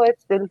 Y eso es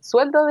el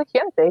sueldo de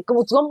gente,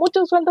 como son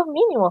muchos sueldos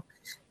mínimos,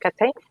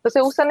 ¿cachai?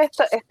 Entonces usan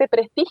este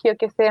prestigio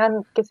que se ha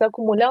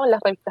acumulado en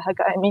las revistas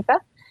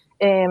académicas,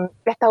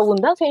 esta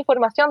abundancia de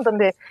información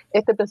donde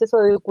este proceso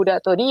de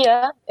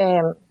curatoría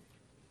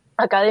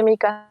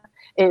académica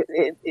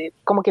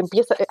como que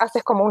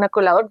haces como un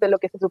colador de lo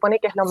que se supone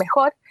que es lo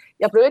mejor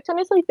y aprovechan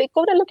eso y te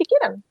cobran lo que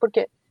quieran,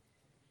 porque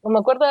no me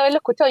acuerdo de haberlo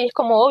escuchado y es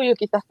como obvio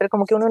quizás, pero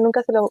como que uno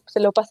nunca se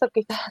lo pasa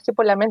quizás así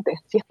por la mente.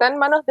 Si está en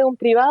manos de un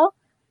privado,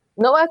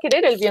 no va a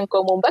querer el bien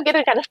común, va a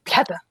querer ganar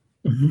plata.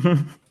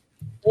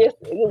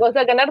 O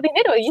sea, ganar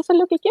dinero, y eso es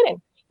lo que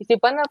quieren. Y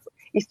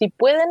si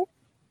pueden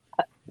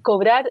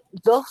cobrar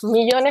 2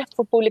 millones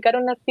por publicar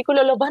un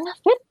artículo, lo van a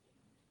hacer.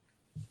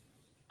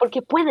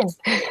 Porque pueden.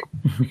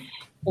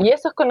 Y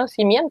eso es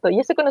conocimiento, y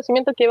ese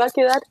conocimiento que va a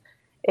quedar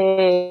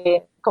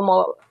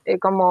como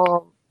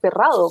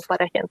cerrado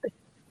para gente.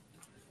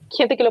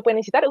 Gente que lo puede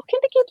necesitar, o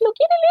gente que lo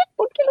quiere leer,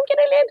 porque lo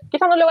quiere leer.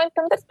 Quizás no lo va a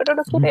entender, pero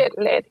lo quiere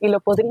leer, y lo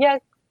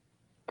podría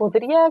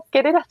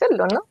querer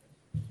hacerlo, ¿no?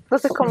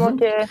 Entonces como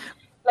que,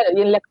 claro,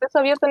 y el acceso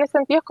abierto en ese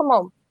sentido es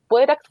como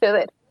poder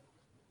acceder,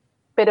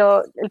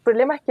 pero el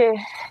problema es que,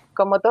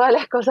 como todas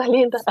las cosas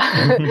lindas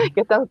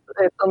que están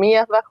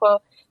sumidas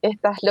bajo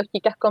estas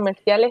lógicas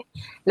comerciales,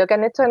 lo que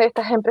han hecho en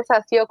estas empresas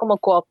ha sido como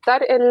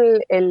cooptar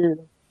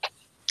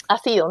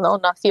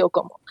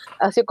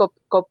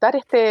cooptar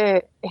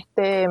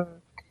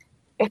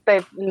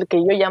lo que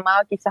yo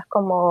llamaba quizás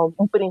como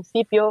un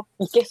principio,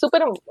 y que es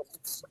súper,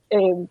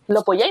 lo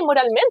apoyáis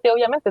moralmente,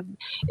 obviamente.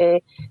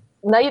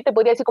 Nadie te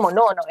podría decir como,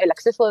 no, el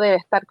acceso debe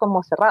estar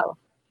como cerrado.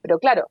 Pero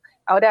claro,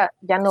 ahora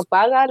ya no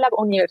paga la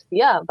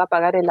universidad, va a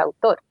pagar el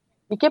autor.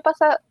 ¿Y qué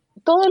pasa?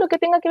 Todo lo que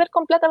tenga que ver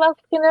con plata va a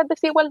generar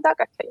desigualdad,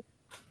 ¿cachai?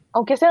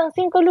 Aunque sean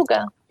 5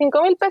 lucas,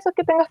 5.000 pesos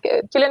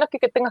chilenos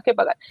que tengas que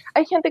pagar.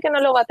 Hay gente que no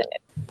lo va a tener.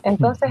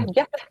 Entonces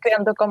ya estás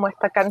creando como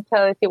esta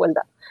cancha de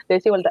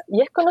desigualdad.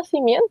 Y es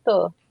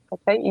conocimiento,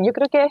 ¿cachai? Y yo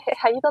creo que es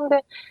ahí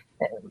donde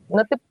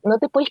no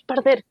te puedes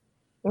perder.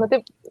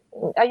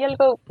 Hay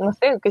algo, no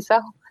sé,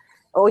 quizás,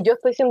 o yo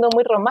estoy siendo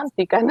muy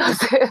romántica, no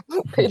sé,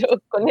 pero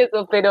con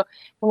eso, pero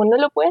como no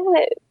lo puedes,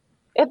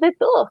 es de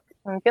todos,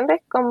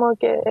 ¿entiendes? Como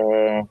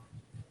que,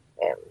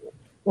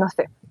 no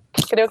sé.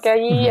 Creo que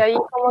ahí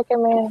como que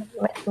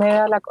me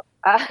da la cosa.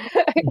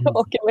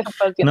 Como que me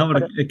apasiona. No,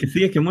 pero es que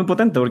sí, es que es muy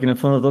potente, porque en el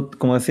fondo,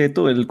 como decías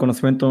tú, el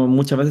conocimiento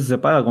muchas veces se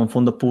paga con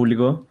fondos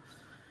públicos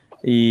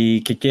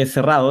y que quede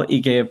cerrado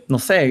y que, no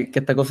sé, que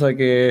esta cosa de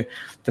que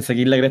te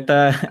seguís la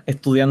cresta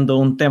estudiando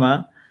un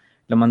tema,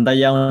 lo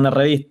mandáis a una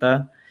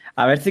revista,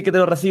 a ver si es que te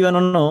lo reciban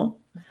o no,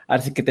 a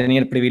ver si es que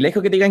tenéis el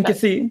privilegio que te digan que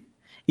sí,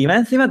 y más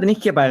encima tenéis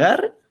que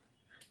pagar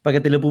para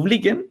que te lo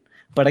publiquen,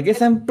 para que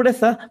esa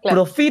empresa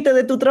profite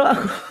de tu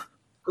trabajo.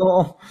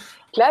 Como...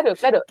 Claro,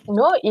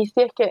 no, y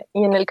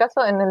en el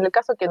caso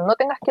que no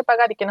tengas que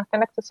pagar y que no esté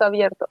en acceso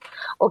abierto,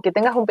 o que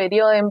tengas un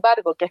periodo de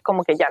embargo, que es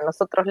como que ya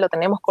nosotros lo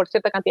tenemos por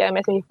cierta cantidad de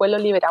meses y después lo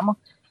liberamos,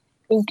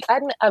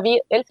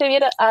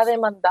 Elsevier ha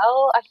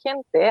demandado a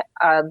gente,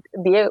 a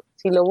Diego,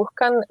 si lo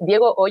buscan,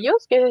 Diego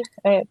Hoyos, que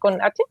es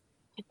con H,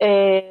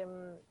 eh,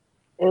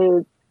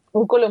 eh,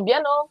 un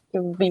colombiano que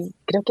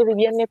creo que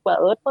vivía en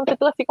Ecuador, ponte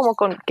tú, así como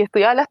que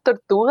estudiaba las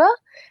tortugas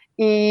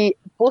y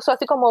puso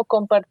así como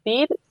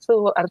compartir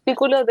su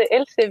artículo de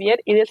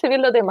Elsevier y de Elsevier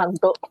lo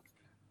demandó.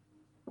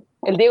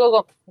 El Diego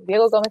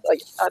Gómez,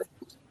 oye, ahora.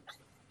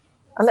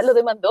 Anda, lo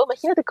demandó,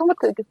 imagínate cómo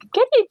 ¿qué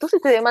harías tú si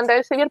te demanda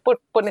Elsevier por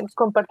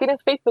compartir en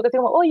Facebook? Así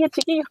como, oye,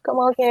 chiquillos,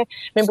 como que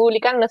me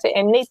publicaron, no sé,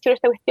 en Nature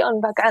esta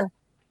cuestión, bacán.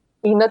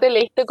 Y no te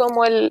leíste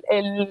como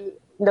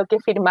lo que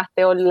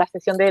firmaste o la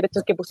sesión de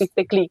derechos que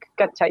pusiste clic,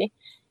 ¿cachai?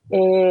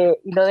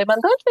 Y lo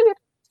demandó Elsevier.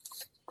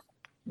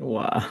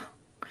 Wow.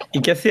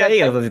 ¿Y qué hacía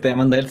ahí? O sea, si te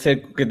demanda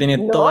Elsevier, que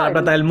tiene toda la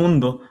plata del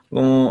mundo.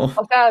 Como...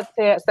 O sea,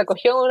 se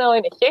acogió a una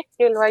ONG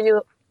que lo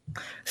ayudó.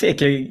 Sí, es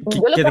que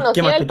yo lo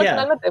conocía a él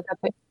personalmente,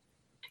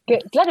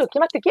 claro, ¿qué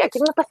más te queda? ¿Qué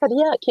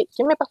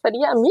me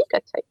pasaría a mí,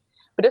 cachai?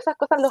 Pero esas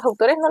cosas los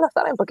autores no lo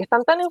saben porque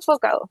están tan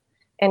enfocados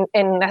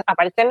en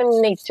aparecer en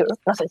Nature,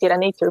 no sé si era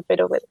Nature,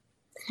 pero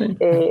sí.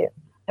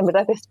 En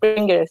verdad es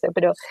Springer ese,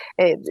 pero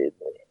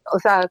o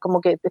sea, como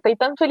que estáis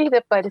tan feliz de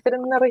aparecer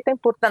en una revista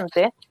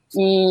importante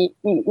y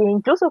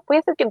incluso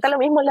puede ser que está lo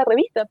mismo en la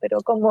revista, pero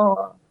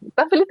como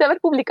tan feliz de haber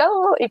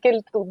publicado y que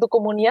tu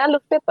comunidad lo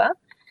sepa,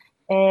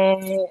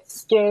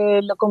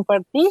 que lo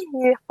compartís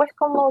y después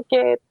como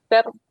que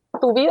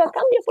tu vida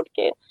cambia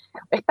porque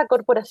esta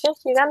corporación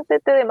gigante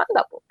te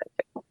demanda.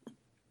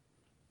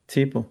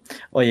 Sí, pues.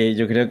 Oye,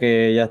 yo creo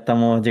que ya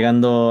estamos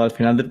llegando al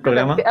final del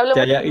programa.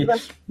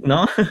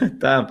 ¿No?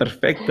 Está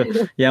perfecto.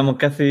 Llevamos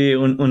casi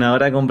una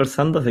hora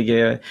conversando, así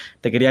que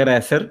te quería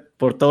agradecer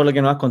por todo lo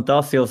que nos has contado.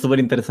 Ha sido súper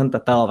interesante, ha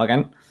estado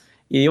bacán.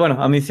 Y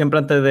bueno, a mí siempre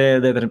antes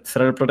de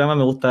cerrar el programa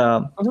me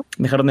gusta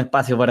dejar un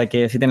espacio para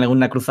que si tienen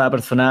alguna cruzada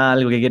personal,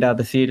 algo que quieras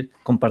decir,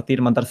 compartir,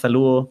 mandar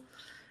saludos,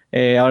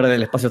 ahora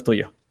el espacio es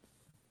tuyo.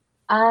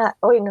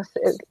 Hoy no sé,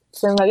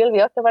 se me había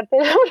olvidado esta parte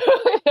del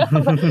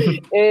programa.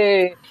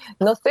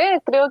 No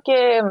sé, creo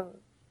que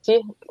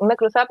sí, una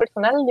cruzada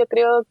personal, yo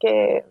creo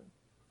que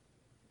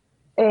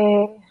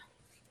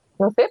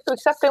no sé,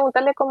 quizás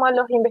preguntarle como a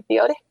los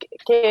investigadores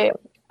que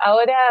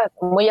ahora,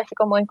 muy así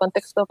como en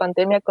contexto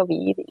pandemia,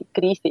 COVID, y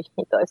crisis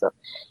y todo eso,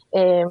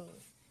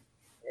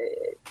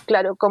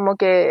 claro, como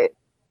que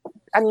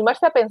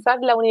animarse a pensar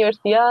la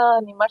universidad,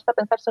 animarse a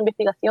pensar su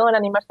investigación,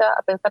 animarse a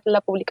pensar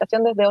la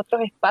publicación desde otros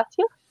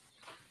espacios,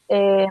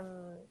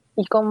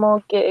 y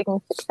como que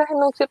quizás en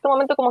un cierto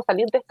momento como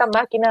salir de esta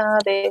máquina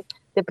de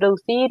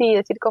producir y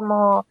decir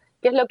como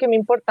qué es lo que me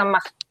importa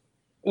más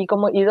y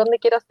dónde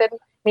quiero hacer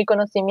mi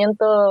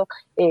conocimiento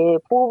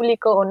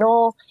público o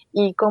no,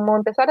 y como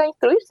empezar a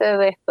instruirse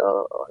de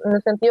esto en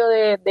el sentido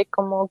de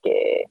como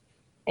que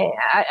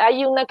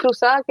hay una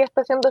cruzada que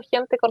está haciendo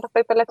gente con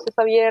respecto al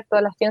acceso abierto,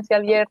 a la ciencia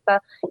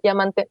abierta y a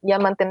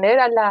mantener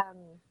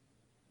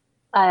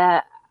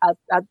a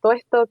todo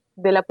esto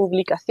de la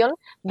publicación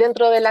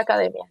dentro de la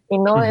academia y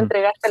no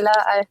entregársela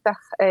a estas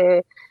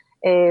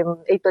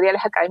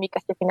editoriales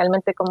académicas que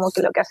finalmente como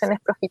que lo que hacen es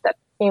profitar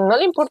y no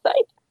le importa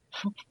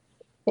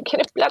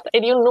quieres plata,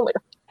 eres un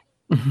número.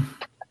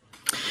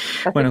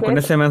 Bueno, con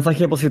ese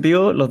mensaje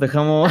positivo los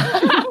dejamos.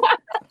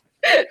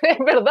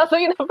 En verdad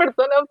soy una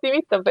persona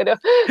optimista, pero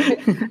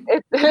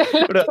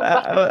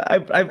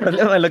hay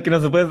problemas en los que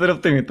no se puede ser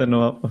optimista,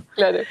 ¿no?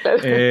 Claro.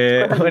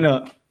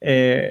 Bueno,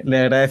 le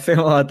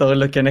agradecemos a todos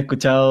los que han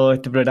escuchado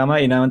este programa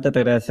y nuevamente te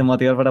agradecemos a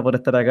ti, Bárbara, por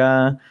estar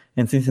acá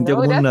en Sin Sentido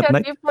Común. Gracias a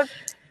ti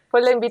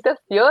por la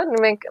invitación.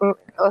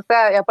 O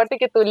sea, aparte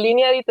que tu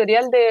línea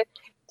editorial de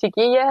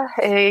chiquillas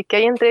que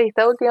hay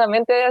entrevistado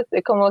últimamente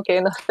es como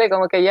que, no sé,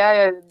 como que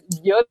ya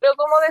lloro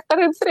como de estar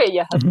entre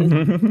ellas.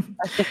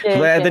 Así que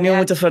bueno, he tenido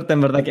mucha suerte,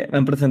 en verdad, que me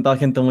han presentado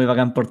gente muy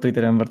bacán por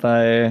Twitter, en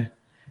verdad.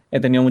 He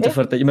tenido mucha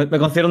suerte. Yo me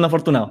considero un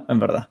afortunado, en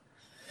verdad.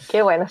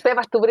 Qué bueno,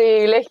 sepas tu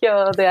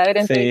privilegio de haber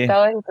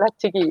entrevistado a las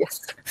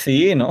chiquillas.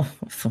 Sí, no,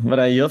 son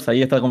maravillosas.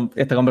 Y esta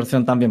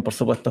conversión también, por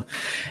supuesto.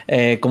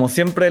 Como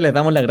siempre, les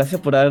damos las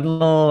gracias por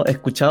habernos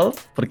escuchado,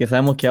 porque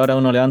sabemos que ahora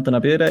uno levanta una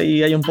piedra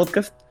y hay un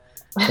podcast.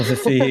 Entonces,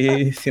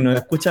 si nos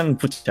escuchan,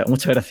 pucha,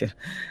 muchas gracias.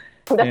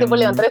 Gracias por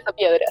levantar esta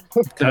piedra.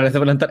 Claro, gracias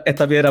por levantar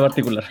esta piedra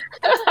particular.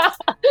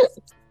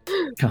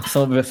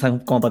 Somos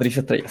como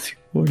Patricia Estrella. Sí.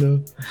 Hola.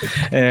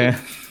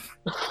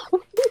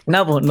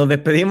 Nada, pues nos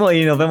despedimos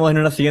y nos vemos en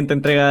una siguiente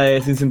entrega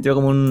de Sin Sentido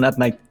Común at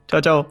Night.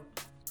 Chao, chao.